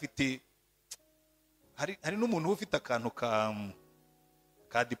kandi afite hari n'umuntu ufite akantu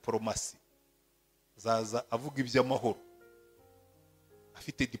ka diplomasi, zaza avuga iby'amahoro,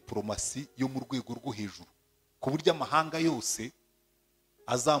 afite diplomasi yo mu rwego rwo hejuru ku buryo amahanga yose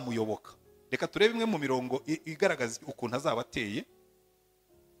azamuyoboka. Reka turebe imwe mu mirongo igaragaza ukuntu azaba ateye.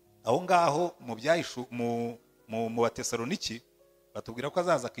 Aho ngaho mu byahishu mu Batesaloniki batubwira ko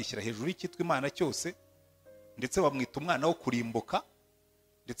azaza akishyira hejuru y'icyitwa Imana cyose, ndetse bamwita umwana wo kurimbuka,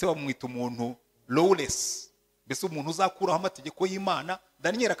 ndetse bamwita umuntu lawless, mbese umuntu uzakuraho amategeko y'Imana.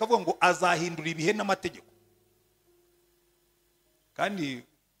 Daniyeli akavuga ngo azahindura ibihe n'amategeko. Kandi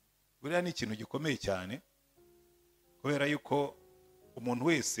buriya ni ikintu gikomeye cyane, kubera yuko umuntu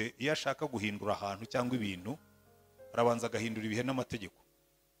wese iyo ashaka guhindura ahantu cyangwa ibintu arabanza agahindura ibihe n'amategeko.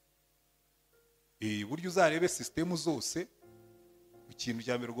 Buryo uzarebe system zose, ikintu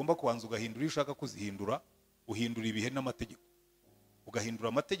cya mbere ugomba kubanza ugahindura iyo ushaka kuzihindura, uhindura ibihe n'amategeko. ugahindura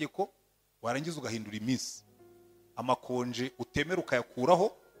amategeko, warangiza ugahindura iminsi, amakonje utemera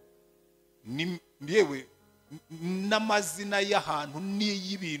ukayakuraho, yewe n'amazina y'ahantu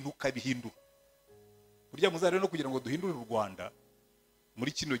n'iy'ibintu ukabihindura. Burya muzare no kugira ngo duhindure u Rwanda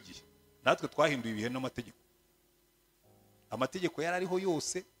muri kino gihe, natwe twahinduye ibihe n'amategeko. Amategeko yari ariho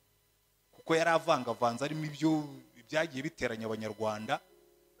yose kuko yari avangavanze, arimo ibyo byagiye biteranya abanyarwanda,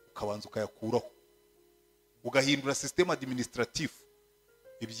 ukabanza ukayakuraho, ugahindura système administratif,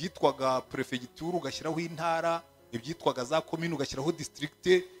 ibyitwaga prefecture ugashyiraho intara, ibyitwaga za commune ugashyiraho district,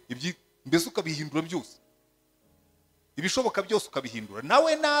 mbese ukabihindura byose, ibishoboka byose ukabihindura.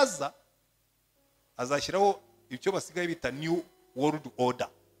 Nawe naza azashyiraho icyo basigaye bita new world order,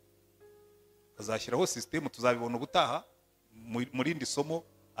 azashyiraho system, tuzabibona ubutaha muri indi somo,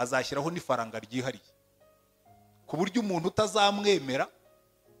 azashyiraho n'ifaranga ryihariye ku buryo umuntu utazamwemera,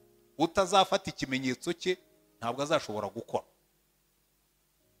 utazafata ikimenyetso cye, ntabwo azashobora gukora,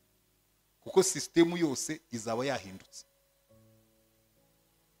 kuko system yose izaba yahindutse.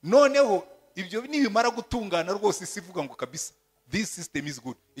 Noneho ibyo nibimara gutungana rwose, isi ivuga ngo kabisa this system is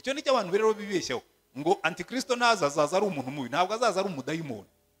good. Icyo nicyo abantu rero bibeshyaho ngo antikristo naza azaza ari umuntu mubi. Ntabwo azaza ari umudayimoni,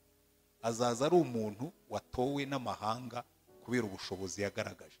 azaza ari umuntu watowe n'amahanga kubera ubushobozi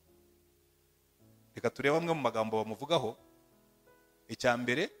yagaragaje. Reka turebe amwe mu magambo bamuvugaho. Icya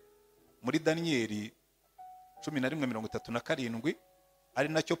mbere muri Daniyeli 11:37, ari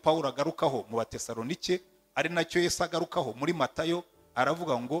nacyo Pawulo agarukaho mu Batesalonike, ari nacyo Yesu agarukaho muri Matayo,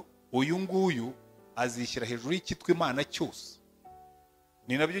 aravuga ngo uyu nguyu azishyira hejuru y'ikitwa Imana cyose.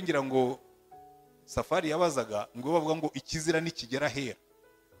 Ni nabyo ngira ngo Safari yabazaga ngo bavuga ngo ikizira nikigera hera.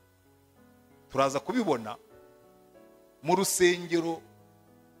 Turaza kubibona mu rusengero,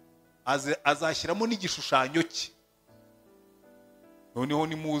 azashyiramo n'igishushanyo cye. Noneho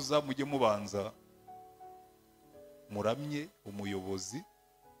nimuza mujye mubanza muramye umuyobozi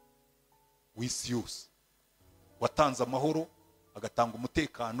w'isi yose, watanze amahoro, agatanga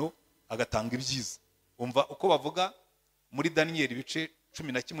umutekano, agatanga ibyiza. Umva uko bavuga muri Daniyeli ibice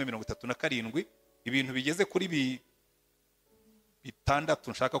 11:37, ibintu bigeze kuri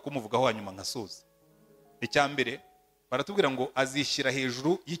bitandatu nshaka kumuvugaho hanyuma nkasoza. Icya mbere baratubwira ngo azishyira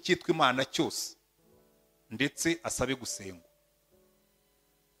hejuru y'ikitwa Imana cyose ndetse asabe gusengwa.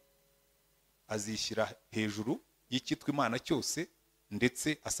 Azishyira hejuru y'ikitwa Imana cyose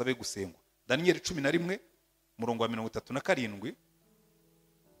ndetse asabe gusengwa. Daniyeli 11:37,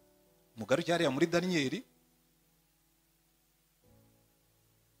 mugaruke hariya muri Daniyeli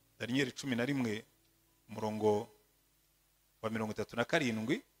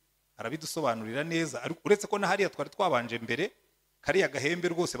 11:37 arabidusobanurira neza. Uretse ko na hariya twari twabanje mbere, kariya gahembe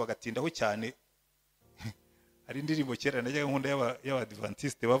rwose bagatindaho cyane. Hari indirimbo kera najyaga nkunda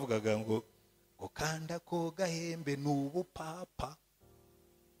y'Abadventiste bavugaga ngo kanda ko gahembe n'ubupapa,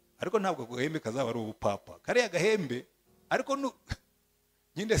 ariko ntabwo ko gahembe kazaba ari ubupapa. Kariya gahembe ariko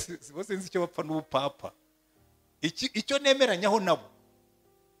nyine bose nzi icyo bapfa n'ubupapa. Icyo nemeranyaho nabo,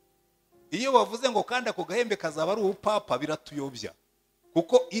 iyo bavuze ngo kanda ko gahembe kazaba ari ubupapa, biratuyobya,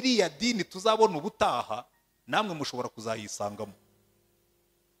 kuko iriya dini tuzabona ubutaha namwe mushobora kuzayisangamo,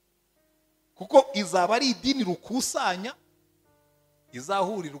 kuko izaba ari idini rukusanya,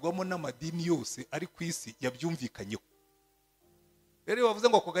 izahurirwamo n'amadini yose ari ku isi yabyumvikanyeho. Rero bavuze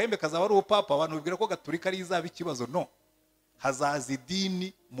ngo ko gahembe kazaba ari ubupapa, abantu bibwira ko Gatolika ari izaba ikibazo. No, hazaza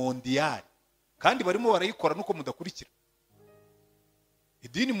idini mondiale, kandi barimo barayikora nuko mudakurikira.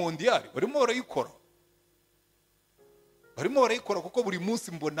 Idini mondiale barimo barayikora kuko buri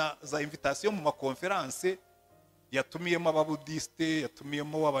munsi mbona za invitation mu makonferanse, yatumiyemo ababudiste,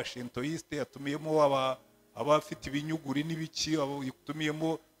 yatumiyemo abashintoiste, yatumiyemo abafite ibinyuguri n'ibiki,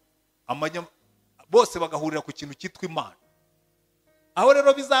 yatumiyemo bose bagahurira ku kintu cyitwa Imana. Aho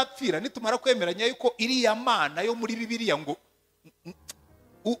rero bizapfira nitumara kwemeranya yuko iriya Mana yo muri Bibiliya ngo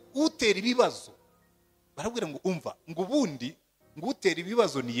utera ibibazo, barabwira ngo umva, ngo ubundi ngo utera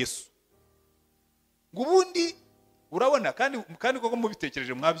ibibazo ni Yesu. Ngo ubundi urabona, kandi koko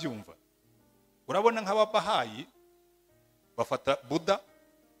mubitekereje mwabyumva, urabona nk'ababahayi bafata Buddha,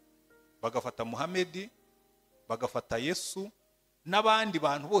 bagafata Muhammad, bagafata Yesu n'abandi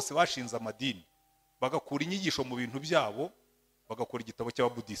bantu bose bashinze amadini, bagakura inyigisho mu bintu byabo, bagakora igitabo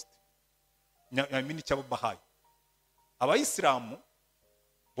cy'Ababudiste cy'Ababahayi. Abayisilamu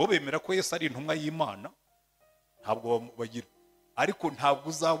bo bemera ko Yesu ari intumwa y'Imana, ntabwo bagira, ariko ntabwo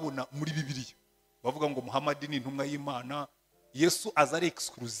uzabona muri Bibiliya bavuga ngo Muhammad ni intumwa y'Imana, Yesu aza ari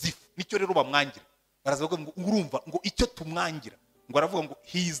exclusive. Nicyo rero bamwangira, barazavuga ngo urumva ngo icyo tumwangira, ngo aravuga ngo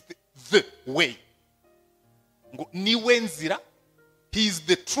he is the way, ngo niwe nzira, he is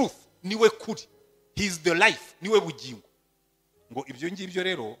the truth, niwe kuri, he is the life, niwe bugingo. ngo ibyo ngibyo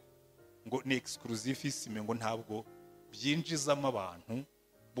rero ngo ni exclusivissime, ngo ntabwo byinjizamo abantu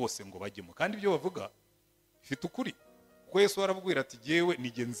bose ngo bajyemo. Kandi ibyo bavuga bifite ukuri, kuko Yesu arababwira ati jyewe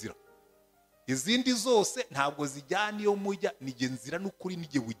nige nzira, izindi zose ntabwo zijyana iyo mujya, nige nzira n'ukuri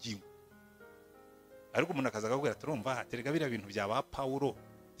nige bugingo. Ariko umuntu akaza akabwira ati urumva haterega biriya bintu bya ba Pawulo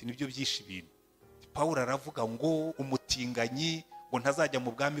nibyo byinshi ibintu. Pawulo aravuga ngo umutinganyi ngo ntazajya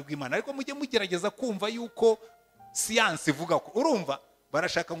mu bwami bw'Imana. Ariko mujye mugerageza kumva yuko siyanse ivuga ko, urumva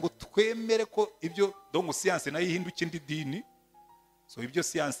barashaka ngo twemere ko ibyo donc siyanse nayo ihinduka indi dini. So ibyo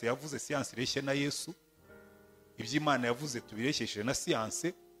siyanse yavuze, siyanse ireshye na Yesu, iby'Imana yavuze tubireshyesheje na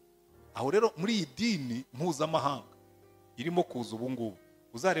siyanse. Aho rero muri iyi dini mpuzamahanga irimo kuza ubu ngubu,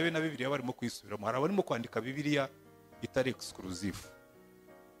 uzarebe na Bibiliya barimo kwisubiramo, hari abarimo kwandika Bibiliya itari exclusive,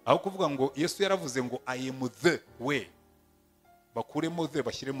 aho kuvuga ngo Yesu yaravuze ngo I am the way, bakuremo the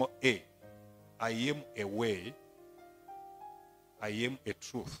bashyiremo a, I am a way, I am a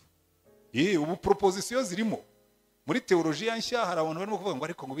truth. Ubu proposition zirimo muri teolojiya nshya. Hari abantu barimo kuvuga ngo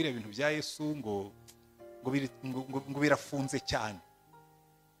ariko ngo biriya bintu bya Yesu ngo birafunze cyane,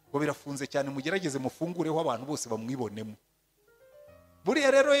 ngo birafunze cyane, mugerageze mufungureho abantu bose bamwibonemo.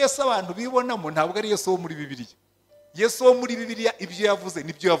 Buriya rero Yesu abantu bibonamo ntabwo ari Yesu wo muri Bibiliya. Yesu wo muri Bibiliya ibyo yavuze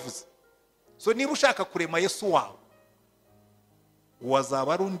nibyo yavuze. So niba ushaka kurema Yesu wawe,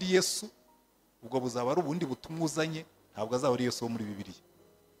 wazaba ari undi Yesu, ubwo buzaba ari ubundi butumwa uzanye, ntabwo azaba ari Yesu wo muri Bibiliya.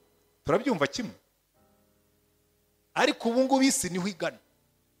 Turabyumva kimwe? Ariko ubu ngubu isi niho igana.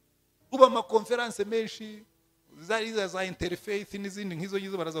 Uba amakonferanse menshi za interfaith n'izindi nk'izo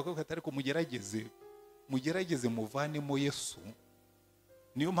ngizo baraza kuvuga ati ariko mugerageze muvanemo Yesu.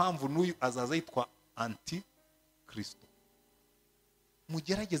 Niyo mpamvu n'uyu azaza yitwa anti Kristo.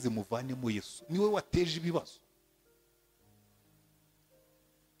 Mugerageze muvanemo Yesu, niwe wateje ibibazo.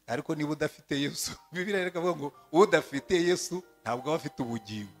 Ariko niba udafite Yesu, Bibiliya iravuga ngo udafite Yesu ntabwo aba afite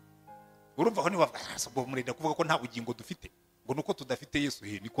ubugingo. Urumva ko niba bavuga murenda kuvuga ko nta bugingo dufite, ngo nuko tudafite Yesu.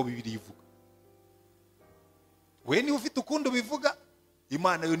 Niko Bibiliya ivuga. We niba ufite ukundi bivuga,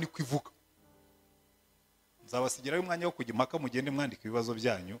 Imana yo niko ivuga. Nzabasigirayo umwanya wo kujya impaka, mugende mwandika ibibazo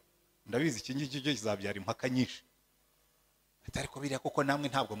byanyu. Ndabizi iki ngiki cyo kizabyara impaka nyinshi. Ariko biriya koko namwe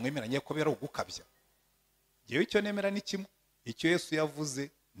ntabwo mwemeranye ko bera ugukabya. Jewe icyo nemera ni kimwe, icyo Yesu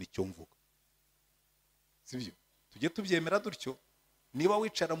yavuze nicyo mvuga. Sibyo? Tujye tubyemera dutyo. Niba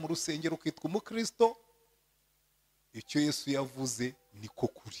wicara mu rusengero ukitwa umukristo, icyo Yesu yavuze niko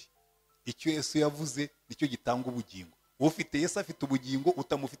kuri. Icyo Yesu yavuze nicyo gitanga ubugingo. Ufite Yesu afite ubugingo,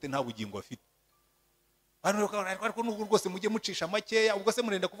 utamufite nta bugingo afite. Ariko n'ubwo rwose mujye mucisha makeya, ubwo se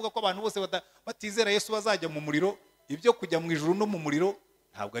murenda kuvuga ko abantu bose batizera Yesu bazajya mu muriro. Ibyo kujya mu ijuru no mu muriro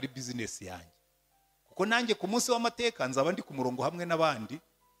ntabwo ari business yanjye, kuko nanjye ku munsi w'amateka nzaba ndi ku murongo hamwe n'abandi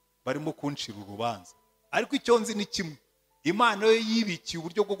barimo kuncira urubanza. Ariko icyo nzi ni kimwe, Imana yo yibikiye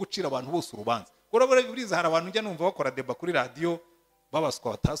uburyo bwo gucira abantu bose urubanza. Urabona buriza hari abantu njya numva bakora deba kuri radio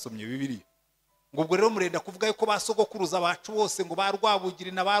babaswa batasomye Bibiliya. Ngo ubwo rero murenda kuvuga yuko basogokuruza bacu bose ngo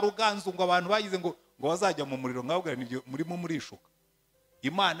barwabugire na baruganzu ngo abantu bagize ngo bazajya mu muriro. Ngabwira nibyo murimo murishuka.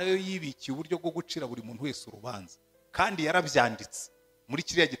 Imana yo yibikiye uburyo bwo gucira buri muntu wese urubanza, kandi yarabyanditse muri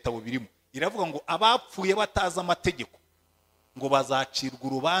kiriya gitabo birimo. Iravuga ngo abapfuye bataza amategeko ngo bazacirwa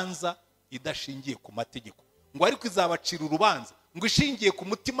urubanza idashingiye ku mategeko, ngo ariko izabacira urubanza ngo ishingiye ku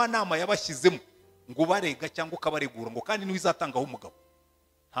mutima nama yabashyizemo, ngo barega cyangwa ukabaregura, ngo kandi niwe izatangaho umugabo.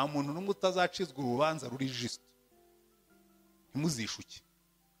 Nta muntu n'umwe utazacizwa urubanza ruri juste. Ntimuzishuke.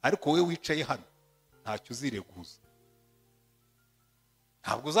 Ariko wowe wicaye hano ntacyo uzireguza.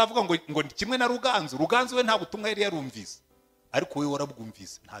 Ntabwo uzavuga ngo ni kimwe na Ruganzu. Ruganzu we nta butumwa yari yarumvise, ariko wowe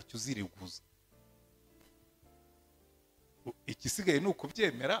warabwumvise, ntacyo uzireguza. Ikisigaye ni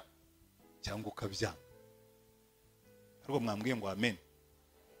ukubyemera cyangwa ukabyanga. Ariko mwambwiye ngo amen.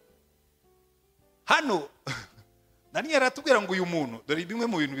 Hano nani yaratubwira ngo uyu muntu dore bimwe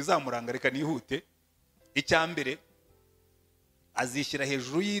mu bintu bizamuranga. Reka nihute. Icya mbere, azishyira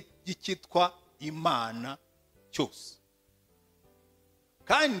hejuru y'ikitwa Imana cyose.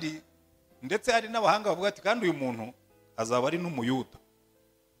 Kandi ndetse hari n'abahanga bavuga ati kandi uyu muntu azaba ari n'umuyuda.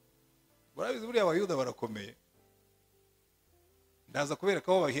 Barabizi buriya abayuda barakomeye. Ndaza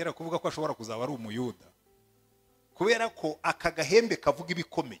kubereka aho bahera kuvuga ko ashobora kuzaba ari umuyuda, kubera ko aka gahembe kavuga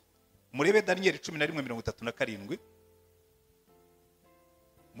ibikomeye. Murebe Daniel 11:37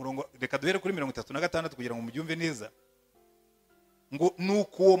 murongo, reka duhere kuri 36 kugira ngo mubyumve neza. Ngo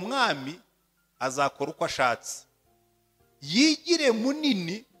nuko uwo mwami azakora uko ashatse, yigire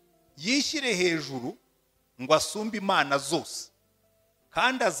munini, yishyire hejuru, ngo asumbe imana zose,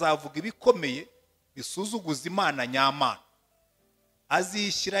 kandi azavuga ibikomeye bisuzuguza Imana nyamana.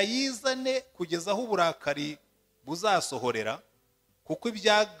 Azishyira yizane kugeza aho uburakari buzasohorera, kuko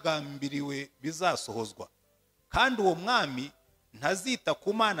ibyagambiriwe bizasohozwa, kandi uwo mwami ntazita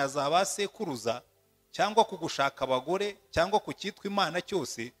ku mana za ba sekuruza cyangwa ku gushaka abagore cyangwa ku cyitwa imana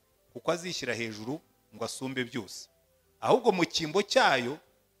cyose, kuko azishyira hejuru ngo asumbe byose, ahubwo mu cyimbo cyayo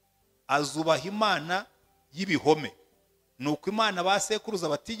azubaha imana y'ibihome. Nuko imana ba sekuruza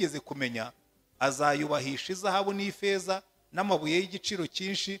batigeze kumenya azayubahisha izahabu n'ifeza n'amabuye y'igiciro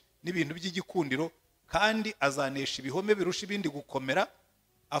cyinshi n'ibintu by'igikundiro, kandi azanesha ibihome birusha ibindi gukomera,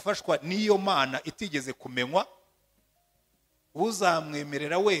 afashwa n'iyo mana itigeze kumenywa.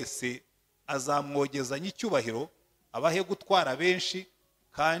 Uzamwemerera wese azamwogezanya icyubahiro, abahe gutwara benshi,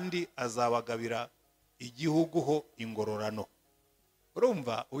 kandi azabagabira igihugu ho ingororano.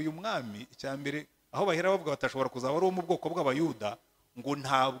 Urumva uyu mwami icyambere aho bahera bavuga batashobora kuzaba ari mu bwoko bw'abayuda, ngo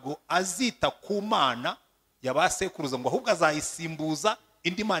ntabwo azita ku mana yabasekuruza, ngo ahubwo azayisimbuza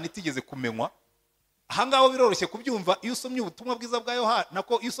indi mana itigeze kumenywa. Aha ngaho biroroshye kubyumva iyo usomye ubutumwa bwiza bwa Yohana,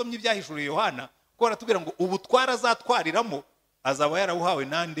 nako iyo usomye ibyahishuriye Yohana, ko baratubwira ngo ubutwara azatwariramo azaba yarawuhawe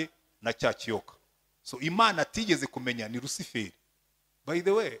nande na cya kiyoka. So imana atigeze kumenya ni Luciferi. By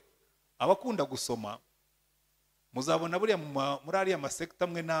the way, abakunda gusoma muzabona buriya muri ariya masekta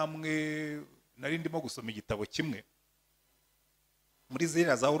amwe namwe, nari ndimo gusoma igitabo kimwe muri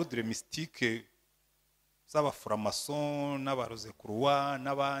ziriya za ordre mystique z'abaframason n'abarozekruwa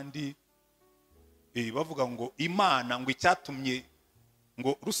n'abandi, bavuga ngo imana, ngo icyatumye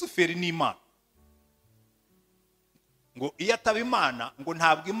ngo Luciferi ni imana, ngo iyo ataba imana ngo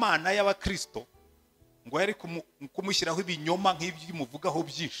ntabwo imana y'abakristo ngo yari kumushyiraho ibinyoma nk'iby'imuvugaho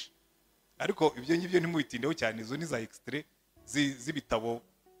byinshi. Ariko ibyo ngibyo ntimubitindeho cyane, izo ni za extrait z'ibitabo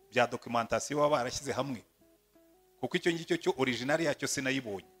bya documentation baba barashyize hamwe, kuko icyo ngicyo cyo original yacyo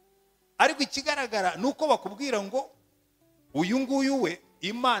sinayibonye. Ariko ikigaragara nuko bakubwira ngo uyu nguyu we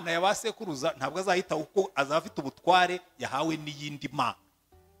imana yabasekuruza ntabwo azahita, kuko azafite ubutware yahawe n'iyindi mana.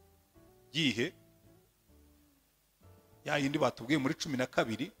 Yihe ya yindi batubwiye muri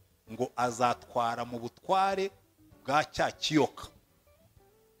 12 ngo azatwara mu butware bwa cya kiyoka.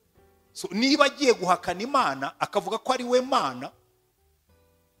 So niba agiye guhakana imana akavuga ko ari we mana,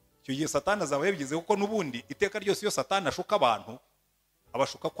 icyo gihe satani azaba yabigize, kuko n'ubundi iteka ryose iyo satani ashuka abantu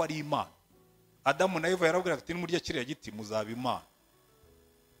abashuka ko ari imana. Adamu na Eva yarabwira ati nimurya kiriya giti muzaba imana.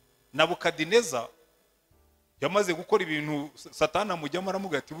 Nabukadineza yamaze gukora ibintu, satani amujyamo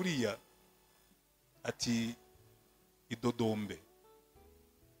aramubwira ati buriya ati idodombe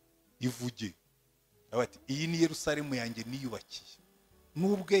ivuge, ati iyi ni Yerusalemu yanjye niyubakiye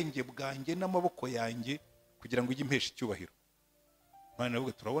n'ubwenge bwanjye n'amaboko yanjye kugira ngo ijye impesha icyubahiro. Mana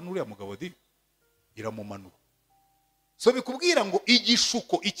navuga turabona uriya mugabo di iramumanura. So bikubwira ngo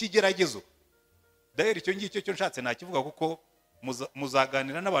igishuko, ikigeragezo, daher icyo ngicyo cyo nshatse nakivuga, kuko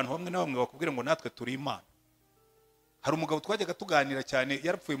muzaganira n'abantu bamwe na bamwe bakubwira ngo natwe turi imana. Hari umugabo twajyaga tuganira cyane,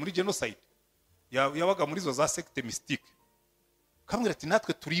 yarapfuye muri genocide, yabaga muri zo za secte mystique, kamubwira ati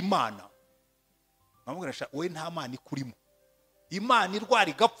natwe turi imana. Nkamubwira we nta mana ikurimo, imana irwara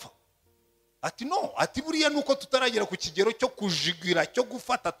igapfa. Ati no, ati buriya nuko tutaragera ku kigero cyo kujigira, cyo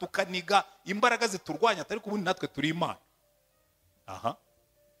gufata tukaniga imbaraga ziturwanya, atari kubundi natwe turi imana. Aha,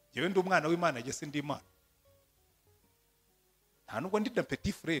 yewe ndi umwana w'Imana, agese ndi imana, nta nubwo ndi na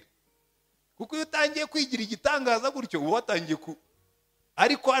petit frère, kuko iyo utangiye kwigira igitangaza gutyo uba watangiye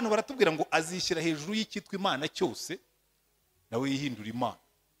ariko hano baratubwira ngo azishyira hejuru y'icyitwa imana cyose nawe yihindura imana.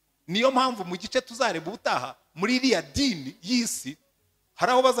 Niyo mpamvu mu gice tuzareba ubutaha muri iriya dini y'isi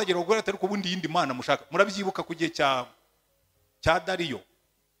hari aho bazagera gukora atari kubundi yindi mana mushaka. Murabyibuka ku gihe cya Dariyo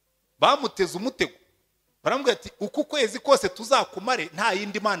bamuteze umutego, baramubwira ati uku kwezi kose tuzakumare nta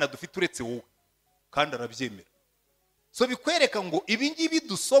yindi mana dufite uretse wowe, kandi arabyemera. So bikwereka ngo ibi ngibi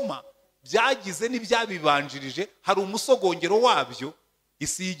dusoma byagize n'ibyabibanjirije, hari umusogongero wabyo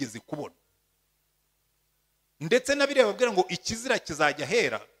isi yigeze kubona. Ndetse nabireba babwira ngo ikizira kizajya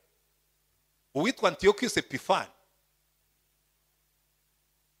hera. Uwitwa Antiochus Epiphan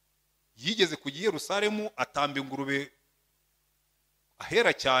yigeze kujya Yerusalemu atamba ingurube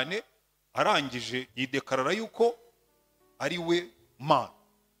ahera cyane, arangije yidekarara yuko ari we mana.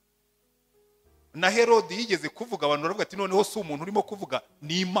 Na Herode yigeze kuvuga, abantu baravuga ati noneho si umuntu urimo kuvuga,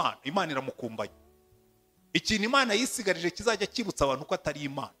 ni imana. Imana iramukumbanye. Ikintu imana yisigarije kizajya kibutsa abantu ko atari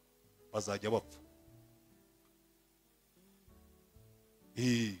imana, bazajya bapfa.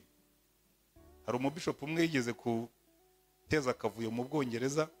 Hari umubishop umwe yigeze guteza akavuyo mu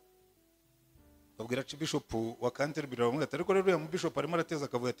Bwongereza, babwira Bishop wa Canterbury, bamwe ati ariko rero uyu mubishop arimo arateza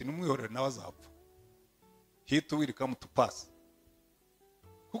akavuyo, ati numwihorere nawe azapfa. He too will come to pass.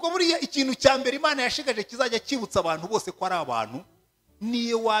 Kuko buriya ikintu cya mbere imana yashigaje kizajya kibutsa abantu bose ko ari abantu,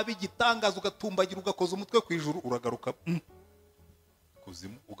 niyo wabigitangaza ugatumbagira ugakoza umutwe ku ijuru uragaruka.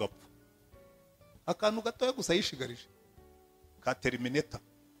 kuzimu ugapfa. Akantu gatoya gusa yishigarije ka termineta.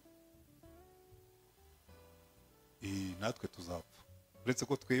 Natwe tuzapfa, uretse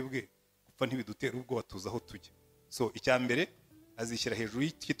ko twebwe gupfa ntibidutera ubwoba, tuzi aho tujya. So icya mbere azishyira hejuru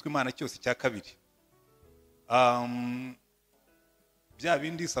y'ikitwa Imana cyose. Icya kabiri, bya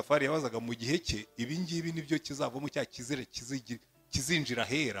bindi Safari yabazaga mu gihe cye, ibi ngibi nibyo kizavamo cya kizere kizinjira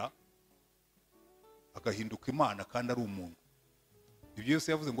hera agahinduka Imana kandi ari umuntu. Ibyo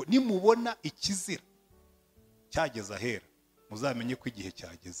Yesu yavuze ngo nimubona ikizira cyageza hera muzamenye ko igihe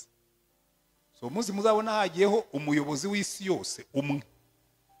cyageze. So umunsi muzabona hagiyeho umuyobozi w'isi yose umwe,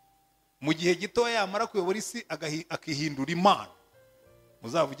 mu gihe gito yamara kuyobora isi akihindura Imana,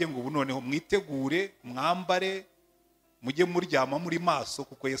 muzavuge ngo ubu noneho mwitegure, mwambare, mujye muryama muri maso,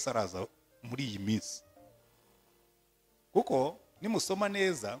 kuko Yesu araza muri iyi minsi. Kuko nimusoma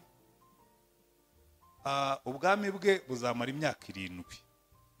neza, ubwami bwe buzamara imyaka 7.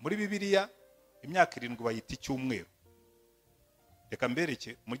 Muri Bibiliya imyaka 7 bayita icyumweru. Reka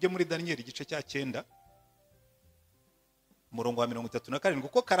mbereke, mujye muri Daniyeli igice cya 9 umurongo wa 37,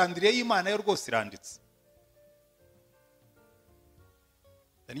 kuko karandiriye y'Imana yo rwose iranditse.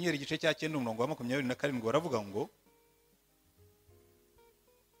 Daniyeli igice cya 9 umurongo wa 27 baravuga ngo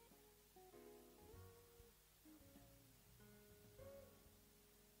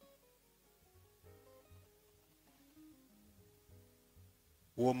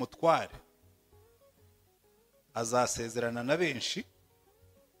uwo mutware azasezerana na benshi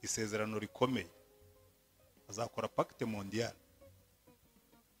isezerano rikomeye, azakora pacte mondiale,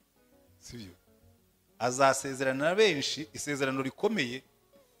 sibyo? Azasezerana na benshi isezerano rikomeye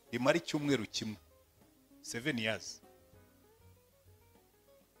rimara icyumweru kimwe, 7 years.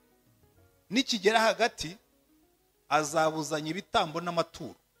 Nikigera hagati azabuzanya ibitambo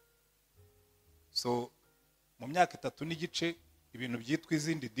n'amaturo. So mu myaka 3 n'igice ibintu byitwa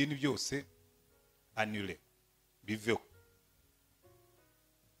izindi dini byose annule, biveho.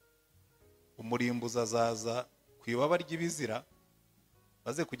 Umurimbuzi azaza ku ibaba ry'ibizira,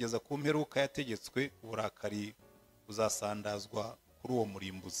 maze kugeza ku mperuka yategetswe, uburakari buzasandazwa kuri uwo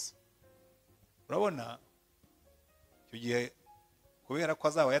murimbuzi. Urabona icyo gihe, kubera ko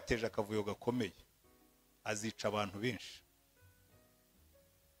azaba yateje akavuyo gakomeye, azica abantu benshi.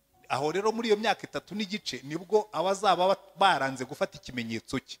 Aho rero muri iyo myaka 3 n'igice nibwo abazaba baranze gufata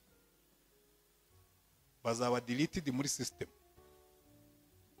ikimenyetso cye bazaba deleted muri system.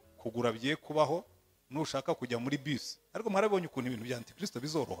 Kugura bye kubaho, nushaka kujya muri bus. Ariko mwarabonye ukuntu ibintu bya Antikristo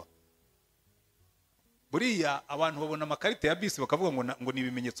bizoroha. Buriya abantu babona amakarita ya bus bakavuga ngo ni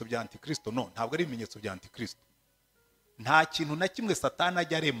ibimenyetso bya Antikristo. No, ntabwo ari ibimenyetso bya Antikristo. Nta kintu na kimwe Satani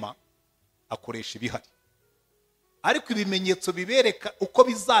ajya arema akoresha ibihari, ariko ibimenyetso bibereka uko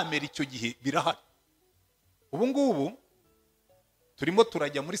bizamera icyo gihe birahari. Ubu ngubu turimo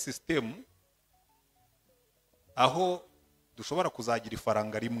turajya muri system aho dushobora kuzagira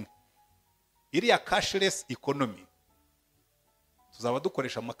ifaranga rimwe, iriya cashless economy. Tuzaba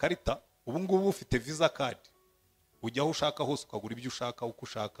dukoresha amakarita. Ubu ngubu ufite visa card, ujya aho ushaka hose ukagura ibyo ushaka uko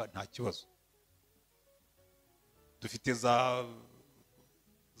ushaka, nta kibazo. Dufite za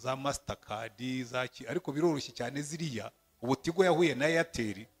Mastercard, ariko biroroshye cyane ziriya. Ubu Tigo yahuye na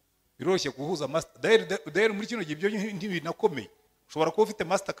Airtel, biroroshye guhuza Master muri kino gihe byo ntibinakomeye. Ushobora kuba ufite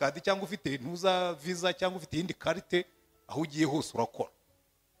Mastercard cyangwa ufite ntuza visa cyangwa ufite indi carte, aho ugiye hose urakora.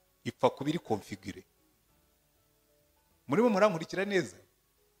 Ipfa kubiri configure. Muri bo murankurikira neza.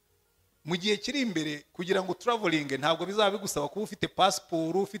 Mu gihe kiri imbere kugira ngo traveling ntabwo bizaba bigusaba kuba ufite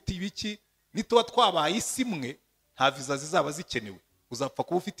passport, ufite ibiki. Nituba twabaye isi imwe, nta visa zizaba zikenewe. Uzapfa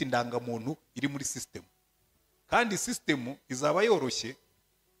kuba ufite indangamuntu iri muri system, kandi system izaba yoroshye.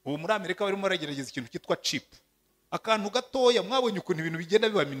 Ubu muri Amerika barimo baragerageza ikintu cyitwa chip, akantu gatoya. Mwabonye ukuntu ibintu bigenda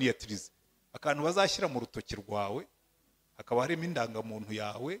biba miniaturize, akantu bazashyira mu rutoki rwawe, hakaba harimo indangamuntu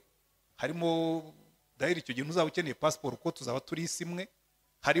yawe, harimo dahiri icyo gihe uzaba ukeneye passport ko tuzaba turi isi imwe,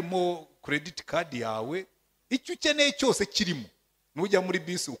 harimo credit card yawe, icyo ukeneye cyose kirimo. Nujya muri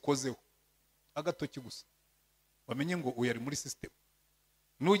bisi ukozeho agatoki gusa, bamenye ngo uyari muri system.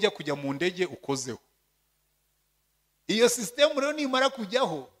 Nujya kujya mu ndege ukozeho. Iyo system rero nimara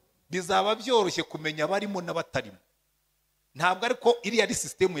kujyaho, bizaba byoroshye kumenya abarimo n'abatarimo. Ntabwo ariko iri ari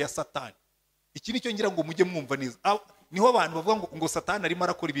system ya Satani. Iki nicyo ngira ngo mujye mwumva neza. Niho abantu bavuga ngo Satani arimo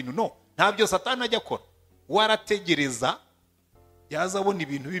arakora ibintu. No, ntabyo Satani ajya akora. Warategereza yazabona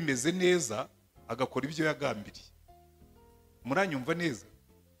ibintu bimeze neza agakora ibyo yagambiriye. Muranyumva neza?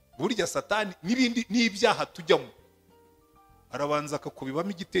 Burya Satani n'ibindi n'ibyaha tujyamo, arabanza akakubibamo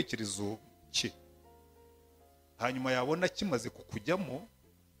igitekerezo cye, hanyuma yabona kimaze kukujyamo,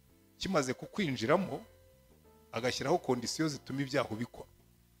 kimaze kukwinjiramo, agashyiraho kondisiyo zituma ibyaha ubikora.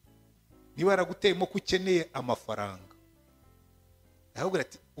 Niba yaraguteyemo ko ukeneye amafaranga, ahubwo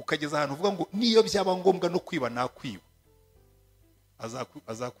ati ukageza ahantu uvuga ngo niyo byaba ngombwa no kwiba nakwiba,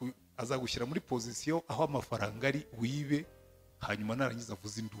 azagushyira muri pozisiyo aho amafaranga ari wibe, hanyuma narangiza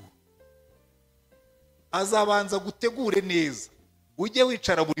avuze induru. Azabanza gutegure neza, ujye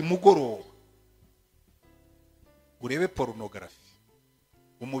wicara buri mugoroba urebe porunogarafi,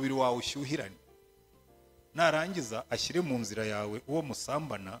 umubiri wawe ushyuhirane, narangiza ashyire mu nzira yawe uwo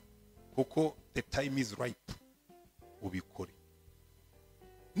musambana, kuko the time is ripe, ubikore.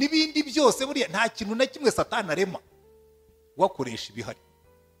 N'ibindi byose buriya nta kintu na kimwe Satani arema wakoresha ibihari.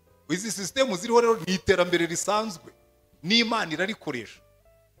 Izi system ziriho rero ni iterambere risanzwe, n'Imana irarikoresha.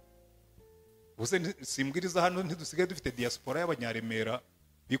 Ubuse simbwiriza hano ntidusigaye dufite diaspora y'abanyaremera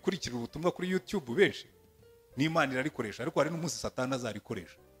bikurikira ubutumwa kuri YouTube benshi, n'Imana irarikoresha, ariko hari n'umunsi Satani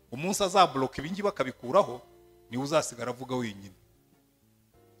azarikoresha. Umunsi azablock ibingi bakabikuraho, niwe uzasigara avuga wenyine.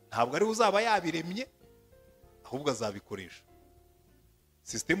 Ntabwo ari uzaba yabiremye, ahubwo azabikoresha.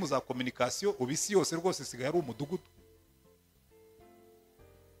 System za communication ubisi yose rwose sigaye ari umudugudu.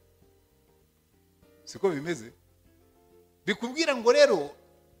 Siko bimeze. Bikubwira ngo rero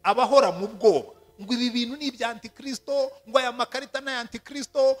abahora mu bwoba ngo ibi bintu ni ibya Antikristo, ngo aya makarita na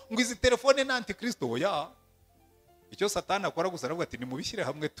Antikristo, ngo izi telefone na Antikristo. Oya, icyo Satani akora gusa aravuga ati nimubishyire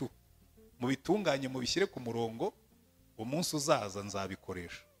hamwe tu, mubitunganye, mubishyire ku murongo, umunsi uzaza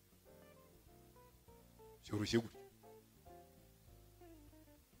nzabikoresha. Cyoroshye gutya.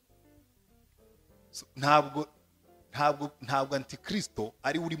 Ntabwo Antikristo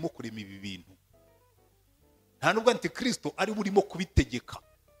ari urimo kurema ibi bintu. Nta nubwo Antikristo ari urimo kubitegeka.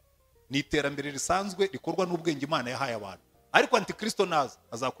 Ni iterambere risanzwe rikorwa n'ubwenge Imana yahaye abantu. Ariko Antikristo naza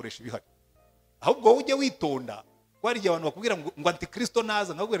azakoresha ibihari. Ahubwo ujye witonda, ko hari abantu bakubwira ngo Antikristo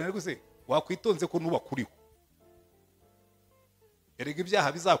naza, nkabwira nari guse wakwitonze ko nubakuriho. Erega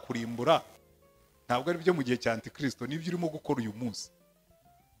ibyaha bizakurimbura ntabwo ari byo mu gihe cya Antikristo, nibyo urimo gukora uyu munsi.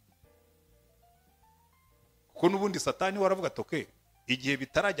 Kuko n'ubundi Satani waravuga ati igihe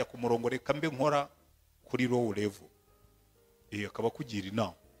bitarajya ku murongo reka mbe nkora kuri low level. Akaba kugira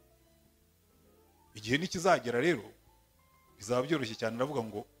inama. Igihe nikizagera rero bizaba byoroshye cyane, aravuga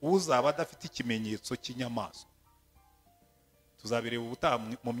ngo uzaba adafite ikimenyetso cy'inyamaswa. Tuzabireba ubutaha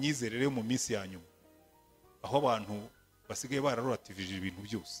mu myizerere yo mu minsi ya nyuma, aho abantu basigaye bararolativije ibintu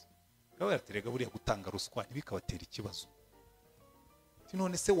byose. Baterega buriya gutanga ruswa ntibikabatera ikibazo.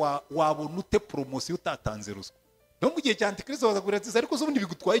 None se wabona ute promotion utatanze ruswa? No mu gihe cya Antikristo bazagura ati ariko zo bundi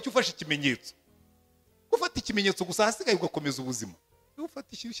bigutwaye icyo ufashe ikimenyetso. Ufata ikimenyetso gusa hasigaye ugakomeza ubuzima. Ufata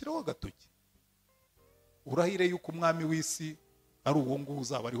ishyiraho agatoki. Urahire yuko umwami w'isi ari uwo nguwo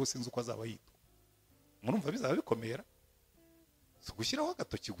uzaba ariho, sinzi uko azaba yitwa. Murumva bizaba bikomera? So gushyiraho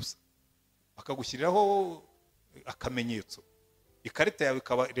agatoki gusa. Bakagushyiriraho akamenyetso. Ikarita yawe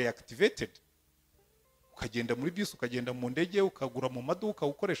ikaba reactivated. Ukagenda muri bisi, ukagenda mu ndege, ukagura mu maduka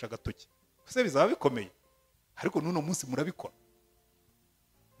ukoresha agatoki. Kose bizaba bikomeye. Ariko nuno munsi murabikora.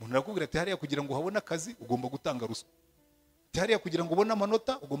 Umuntu arakubwira ati hariya kugira ngo habone akazi ugomba gutanga ruswa. Ati hariya kugira ngo ubone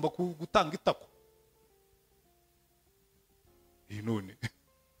amanota ugomba gutanga itako. None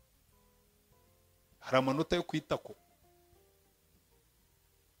hari amanota yo kwitako.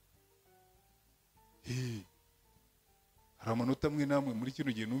 Hari amanota amwe namwe muri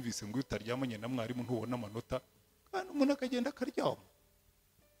kino gihe numvise ngo utaryamanye na mwarimu ntubona amanota, kandi umuntu akagenda akaryama.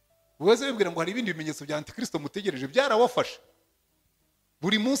 Ubaze bibwira ngo hari ibindi bimenyetso bya Antikristo mutegereje, byarawafasha.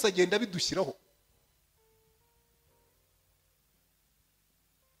 Buri munsi agenda bidushyiraho.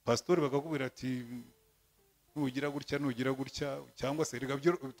 Pastor bakakubwira ati nugira gutya cyangwa se rega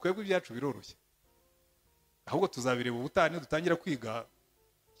twebwe ibyacu biroroshye. Ahubwo tuzabireba ubutane dutangira kwiga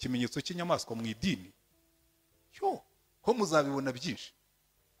ikimenyetso cy'inyamaswa mu idini. Ko muzabibona byinshi.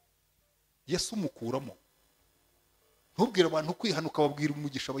 Yesu mukuramo. Ntubwire abantu kwihanuka, babwira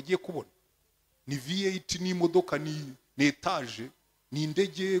umugisha bagiye kubona. Ni V8, ni imodoka, ni etage, ni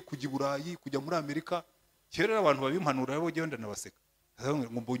indege kujya i Burayi, kujya muri Amerika. Kera abantu babimpanura rero genda nabaseka.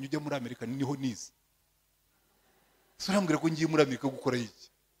 Ngo mbonye ujya muri Amerika niho nize. Surambwira ko ngiye muri Amerika gukora iki?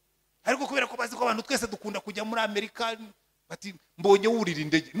 Ariko kubera ko bazi ko abantu twese dukunda kujya muri Amerika, bati mbonye wurira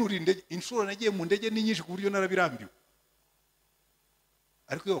indege, inshuro nagiye mu ndege ni nyinshi ku buryo narabirambiwe.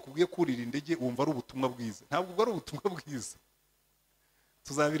 Ariko iyo bakubwiye kurira indege wumva ari ubutumwa bwiza. Ntabwo bwo ari ubutumwa bwiza.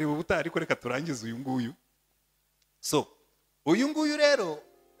 Tuzabireba ubutaha, ariko reka turangize uyu nguyu. So uyu nguyu rero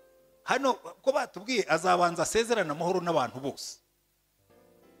hano ko batubwiye azabanza asezerana amahoro n'abantu bose.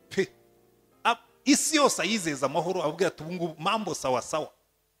 Isi yose ayizeza amahoro, ababwira ati ubu ngubu mambo sawa sawa.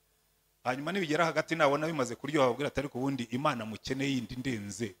 Hanyuma nibigera hagati nabona bimaze kuryoha, ababwira ati ariko ubundi Imana mukeneye yindi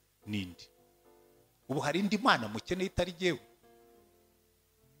ndenze nindi. ubu hari indi mana mukeneye itari jyewe.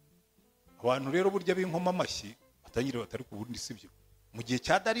 Abantu rero burya b'inkoma amashyi batangire batari ku bundi sibyo. Mu gihe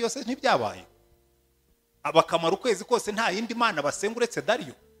cya Dariyo se ntibyabaye, abakamara ukwezi kose nta yindi mana basenga uretse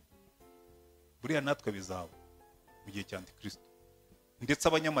Dariyo. Buriya natwe bizaba mu gihe cya Antikristo, ndetse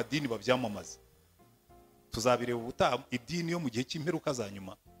abanyamadini babyamamaza. Tuzabireba ubutaha idini yo mu gihe cy'imperuka za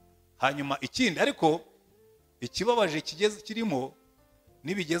nyuma. Hanyuma ikindi ariko ikibabaje kirimo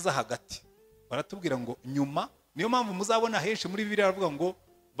nibigeza hagati, baratubwira ngo nyuma. Niyo mpamvu muzabona henshi muri Bibiliya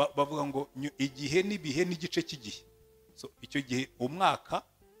bavuga ngo igihe n'ibihe n'igice cy'igihe. So icyo gihe umwaka,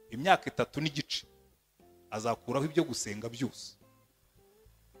 imyaka 3 n'igice, azakuraho ibyo gusenga byose,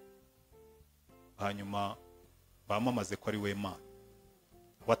 hanyuma bamamaze ko ari we Mana.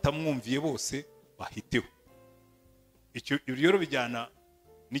 Batamwumviye bose bahiteho. Icyo rero bijyana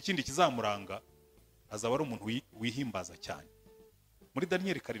n'ikindi kizamuranga, azaba ari umuntu wihimbaza cyane. Muri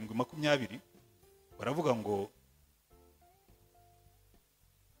Daniel 7:20 baravuga ngo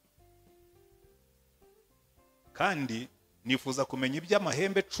kandi nifuza kumenya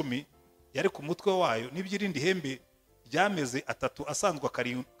iby'amahembe 10 yari ku mutwe wayo n'iby'irindi hembe ryameze 3 asanzwe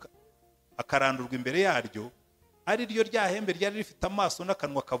akarandurwa imbere yaryo, ari ryo rya hembe ryari rifite amaso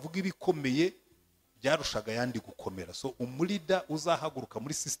n'akanwa kavuga ibikomeye byarushaga yandi gukomera. So umurida uzahaguruka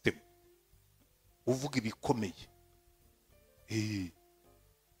muri system uvuga ibikomeye.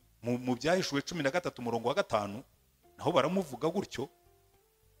 Mu byahishuwe 13:5 naho baramuvuga gutyo,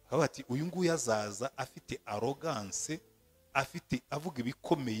 bati uyu nguyu azaza afite arrogance, avuga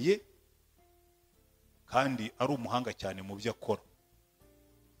ibikomeye, kandi ari umuhanga cyane mu byo akora.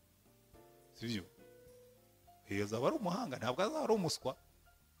 Sibyo? Azaba ari umuhanga, ntabwo azaba ari umuswa.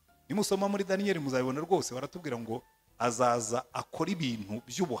 Nimusoma muri Daniel muzabibona rwose, baratubwira ngo azaza akora ibintu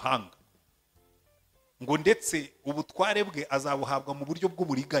by'ubuhanga, ngo ndetse ubutware bwe azabuhabwa mu buryo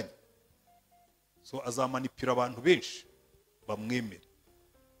bw'uburiganya. So azamanipira abantu benshi bamwemere,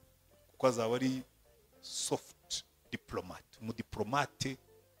 kuko azaba ari soft diplomat, umudiplomate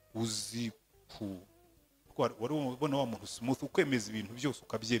uzi wari ubona wa muntu smooth ukwemeza ibintu byose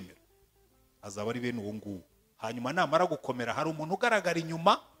ukabyemera. Azaba ari bene uwo nguwo. Hanyuma namara gukomera, hari umuntu ugaragara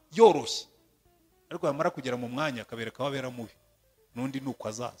inyuma yoroshye, ariko yamara kugera mu mwanya akabereka aho abera mubi, n'undi nuko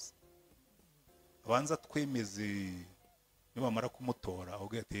azaza. Abanza twemeze, nibamara kumutora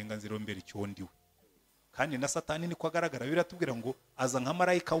ahubwo yatenga nziro mbere icyo ndiwe. Kandi na Satani niko agaragara, biratubwira ngo aza nka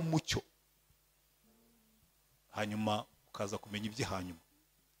marayika w'umucyo, hanyuma ukaza kumenya iby'ihanyuma.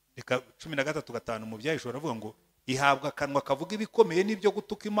 Reka 13:5 mu byahishura avuga ngo ihabwa akanwa kavuga ibikomeye n'ibyo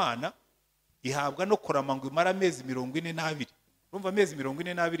gutuka Imana, ihabwa no kurama ngo imara amezi 42. Urumva amezi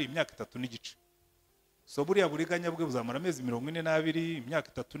 42 imyaka 3 n'igice. So buriya buriganya bwe buzamara amezi 42,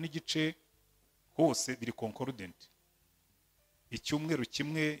 imyaka 3 n'igice, hose biri concordant. Icyumweru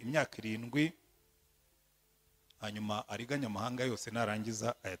kimwe imyaka 7, hanyuma ariganya amahanga yose,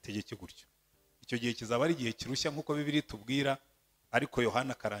 narangiza ayategeke gutyo. Icyo gihe kizaba ari igihe kirushya nk'uko Bibiliya tubwira, ariko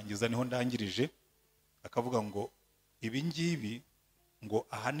Yohana akarangiza, niho ndangirije, akavuga ngo ibi ngibi ngo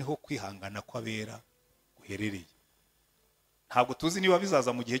aha niho kwihangana kw'abera guherereye. Ntabwo tuzi niba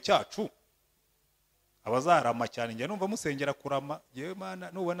bizaza mu gihe cyacu. Abazarama cyane, njya numva musengera kurama. Yewe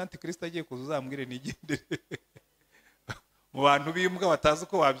Mana, nubona Antikristo agiye kuza uzambwire nigendere. Mu bantu b'imbwa batazi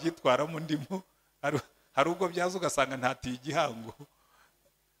uko wabyitwaramo ndimo, hari ubwo byaza ugasanga ntatiye igihango.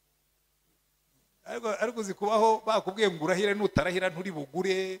 Ariko uzi kubaho bakubwiye ngo urahire, nutarahira nturi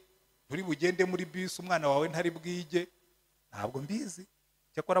bugure, nturi bugende muri bisi, umwana wawe ntari bwige. Ntabwo mbizi.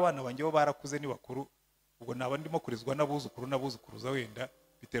 Cyakora abana banjye bo barakuze ni bakuru, ubwo naba ndimo kurizwa n'abuzukuruza wenda,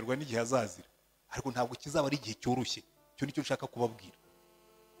 biterwa n'igihe azazira. Ariko ntabwo kizaba ari igihe cyoroshye. Cyo nicyo nshaka kubabwira.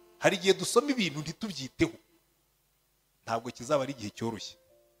 Hari igihe dusoma ibintu ntitubyiteho, ntabwo kizaba ari igihe cyoroshye.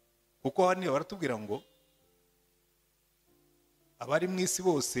 Kuko hano baratubwira ngo abari mu isi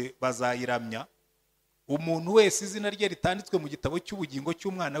bose bazayiramya, umuntu wese izina rye ritanditswe mu gitabo cy'ubugingo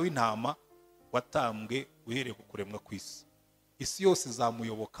cy'umwana w'intama watambwe uhereye ku kuremwa kw'isi. Isi yose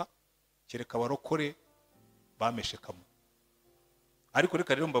izamuyoboka kereka abarokore bameshekamo. Ariko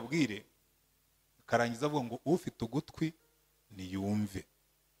reka rero mbabwire, karangiza avuga ngo ufite ugutwi niyumve.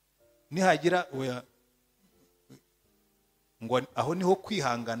 Nihagira ngo aho niho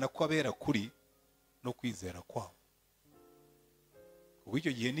kwihangana kw'abera kuri no kwizera kwabo. Ubwo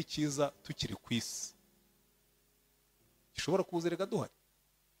icyo gihe ni cyiza tukiri ku isi. Gishobora kuza reka duhari.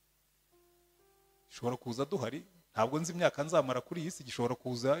 Gishobora kuza duhari. Ntabwo nzi imyaka nzamara kuri iyi si, gishobora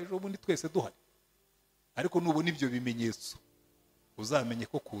kuza ejo bundi twese duhari. Ariko nubona ibyo bimenyetso, uzamenye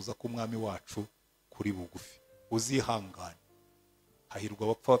ko kuza k'umwami wacu kuri bugufi. Uzihangane. Hahirwa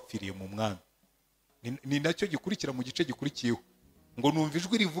abapfa bapfiriye mu mwami. Ni nacyo gikurikira mu gice gikurikiyeho. Ngo numva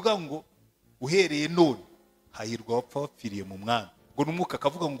ijwi rivuga ngo uhereye none hahirwa abapfa bapfiriye mu mwami. ngo n'umwuka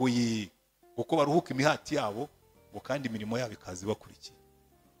akavuga ngo ye, uko baruhuka imihati yabo, ngo kandi imirimo yabo ikaza ibakurikiye.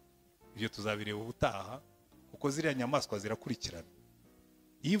 Ibyo tuzabireba ubutaha, kuko ziriya nyamaswa zirakurikirana,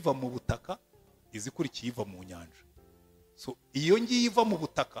 iva mu butaka izikurikiye iva mu nyanja. So iyo ngiye iva mu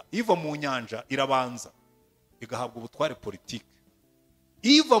butaka iva mu nyanja irabanza igahabwa ubutware politike.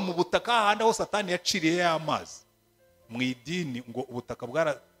 Iva mu butaka hahandi aho Satani yaciriye y'amazi mu idini, ngo ubutaka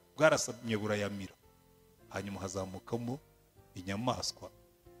bwarasamye burayamira, hanyuma hazamukamo inyamaswa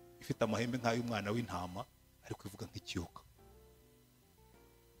ifite amahembe nk'ay'umwana w'intama ariko ivuga nk'ikiyoka.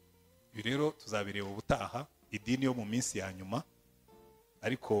 Ibi rero tuzabireba ubutaha, idini yo mu minsi ya nyuma.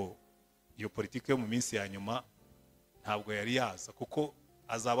 Ariko iyo politiki yo mu minsi ya nyuma ntabwo yari yaza, kuko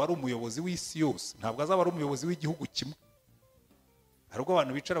azaba ari umuyobozi w'isi yose, ntabwo azaba ari umuyobozi w'igihugu kimwe. Hari ubwo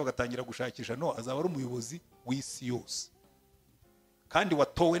abantu bicara bagatangira gushakisha, no, azaba ari umuyobozi w'isi yose, kandi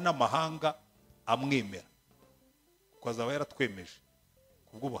watowe n'amahanga amwemera, kuko azaba yaratwemeje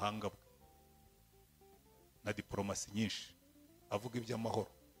kubw'ubuhanga bwe na diplomasi nyinshi, avuga iby'amahoro,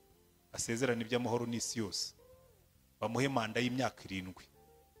 asezerana iby'amahoro n'isi yose. Bamuhe manda y'imyaka 7.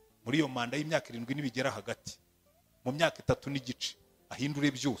 Muri iyo manda y'imyaka 7 nibigera hagati, mu myaka 3 n'igice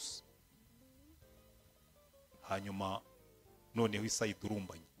ahindure byose, hanyuma noneho isi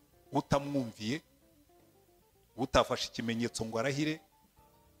ayidurumbanye. Utamwumviye, utafashe ikimenyetso ngo arahire,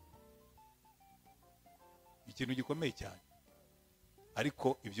 ikintu gikomeye cyane.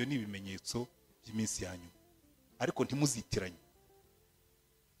 Ariko ibyo ni ibimenyetso by'iminsi ya nyuma. Ariko ntimuzitiranye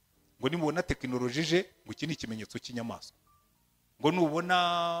ngo nimubona tekinoloji je ngo iki ni ikimenyetso cy'inyamaswa, ngo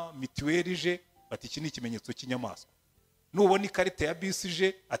nubona mituweli je ati iki ni ikimenyetso cy'inyamaswa, nubona ikarita ya bisi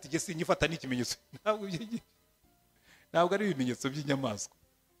je ati ge sinyifata ni ikimenyetso. Ntabwo ari ibimenyetso by'inyamaswa.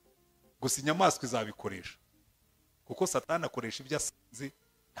 Gusa inyamaswa izabikoresha, kuko Satani akoresha ibyo asanze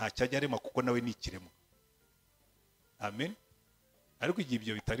ntacyajya arema, kuko nawe ni ikiremwa. Amen. Ariko igihe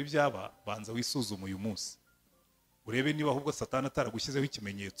ibyo bitari byaba, banza wisuzume uyu munsi urebe niba ahubwo Satani ataragushyizeho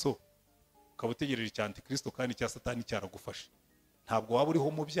ikimenyetso ukaba utegereje cya Antikristo kandi cya Satani cyaragufashe. Ntabwo waba uriho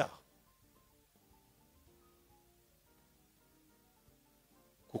mu byaha,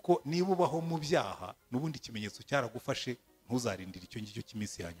 kuko niba ubaho mu byaha n'ubundi ikimenyetso cyaragufashe, ntuzarindire icyo ngicyo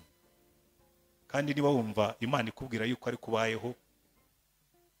cy'iminsi ya nyuma. Kandi niba wumva Imana ikubwira yuko ari kubayeho,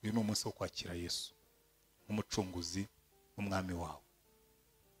 uyu ni umunsi wo kwakira Yesu nk'umucunguzi n'umwami wawe.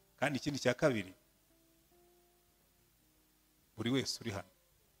 Kandi ikindi cya kabiri, buri wese uri hano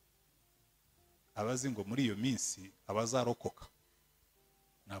abazi ngo muri iyo minsi abazarokoka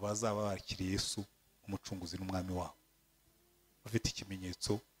ni abazaba bakiriye Yesu umucunguzi n'umwami wabo, bafite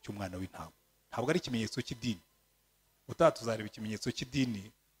ikimenyetso cy'umwana w'intama. Ntabwo ari ikimenyetso cy'idini. Utaha tuzareba ikimenyetso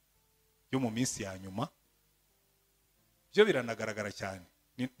cy'idini yo mu minsi ya nyuma. Byo biranagaragara cyane,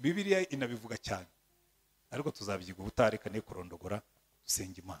 Bibiliya inabivuga cyane, ariko tuzabyiga ubutaha. Reka ne kurondogora,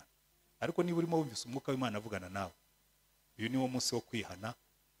 dusenga Imana. Ariko niba urimo wumvise umwuka w'Imana avugana nawe, uyu ni wo munsi wo kwihana,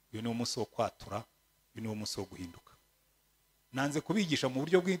 uyu ni wo munsi wo kwatura, uyu ni wo munsi wo guhinduka. Nanze kubigisha mu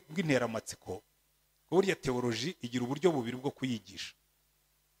buryo bw'interamatsiko, kuko burya teoloji igira uburyo bubiri bwo kuyigisha.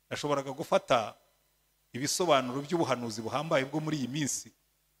 Nashoboraga gufata ibisobanuro by'ubuhanuzi buhambaye bwo muri iyi minsi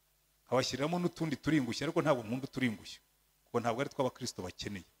abashyiriramo n'utundi turingushye, ariko ntabwo nkunda turingushye, kuko ntabwo ari tw'abakristo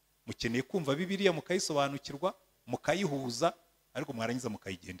bakeneye. Mukeneye kumva Bibiliya mukayisobanukirwa, mukayihuza, ariko mwarangiza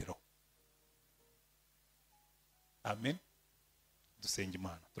mukayigenderaho. Amen. Dusenga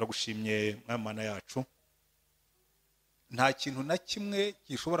Imana. Turagushimye Mana yacu, nta kintu na kimwe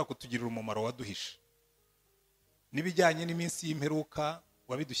gishobora kutugirira umumaro waduhishe. Nibijyanye n'iminsi y'imperuka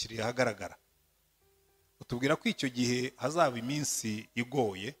wabidushyiriye ahagaragara, utubwira ko icyo gihe hazaba iminsi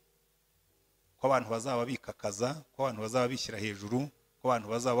igoye, ko abantu bazaba bikakaza, ko abantu bazaba bishyira hejuru, ko abantu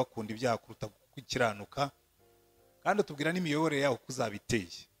bazaba bakunda ibyaha kuruta gukiranuka, kandi utubwira n'imiyoborere yaho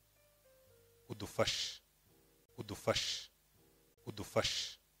kuzabiteye. Udufashe, udufashe,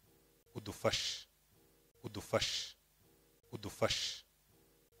 udufashe, udufashe, udufashe, udufashe,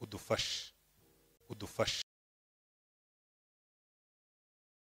 udufashe, udufashe,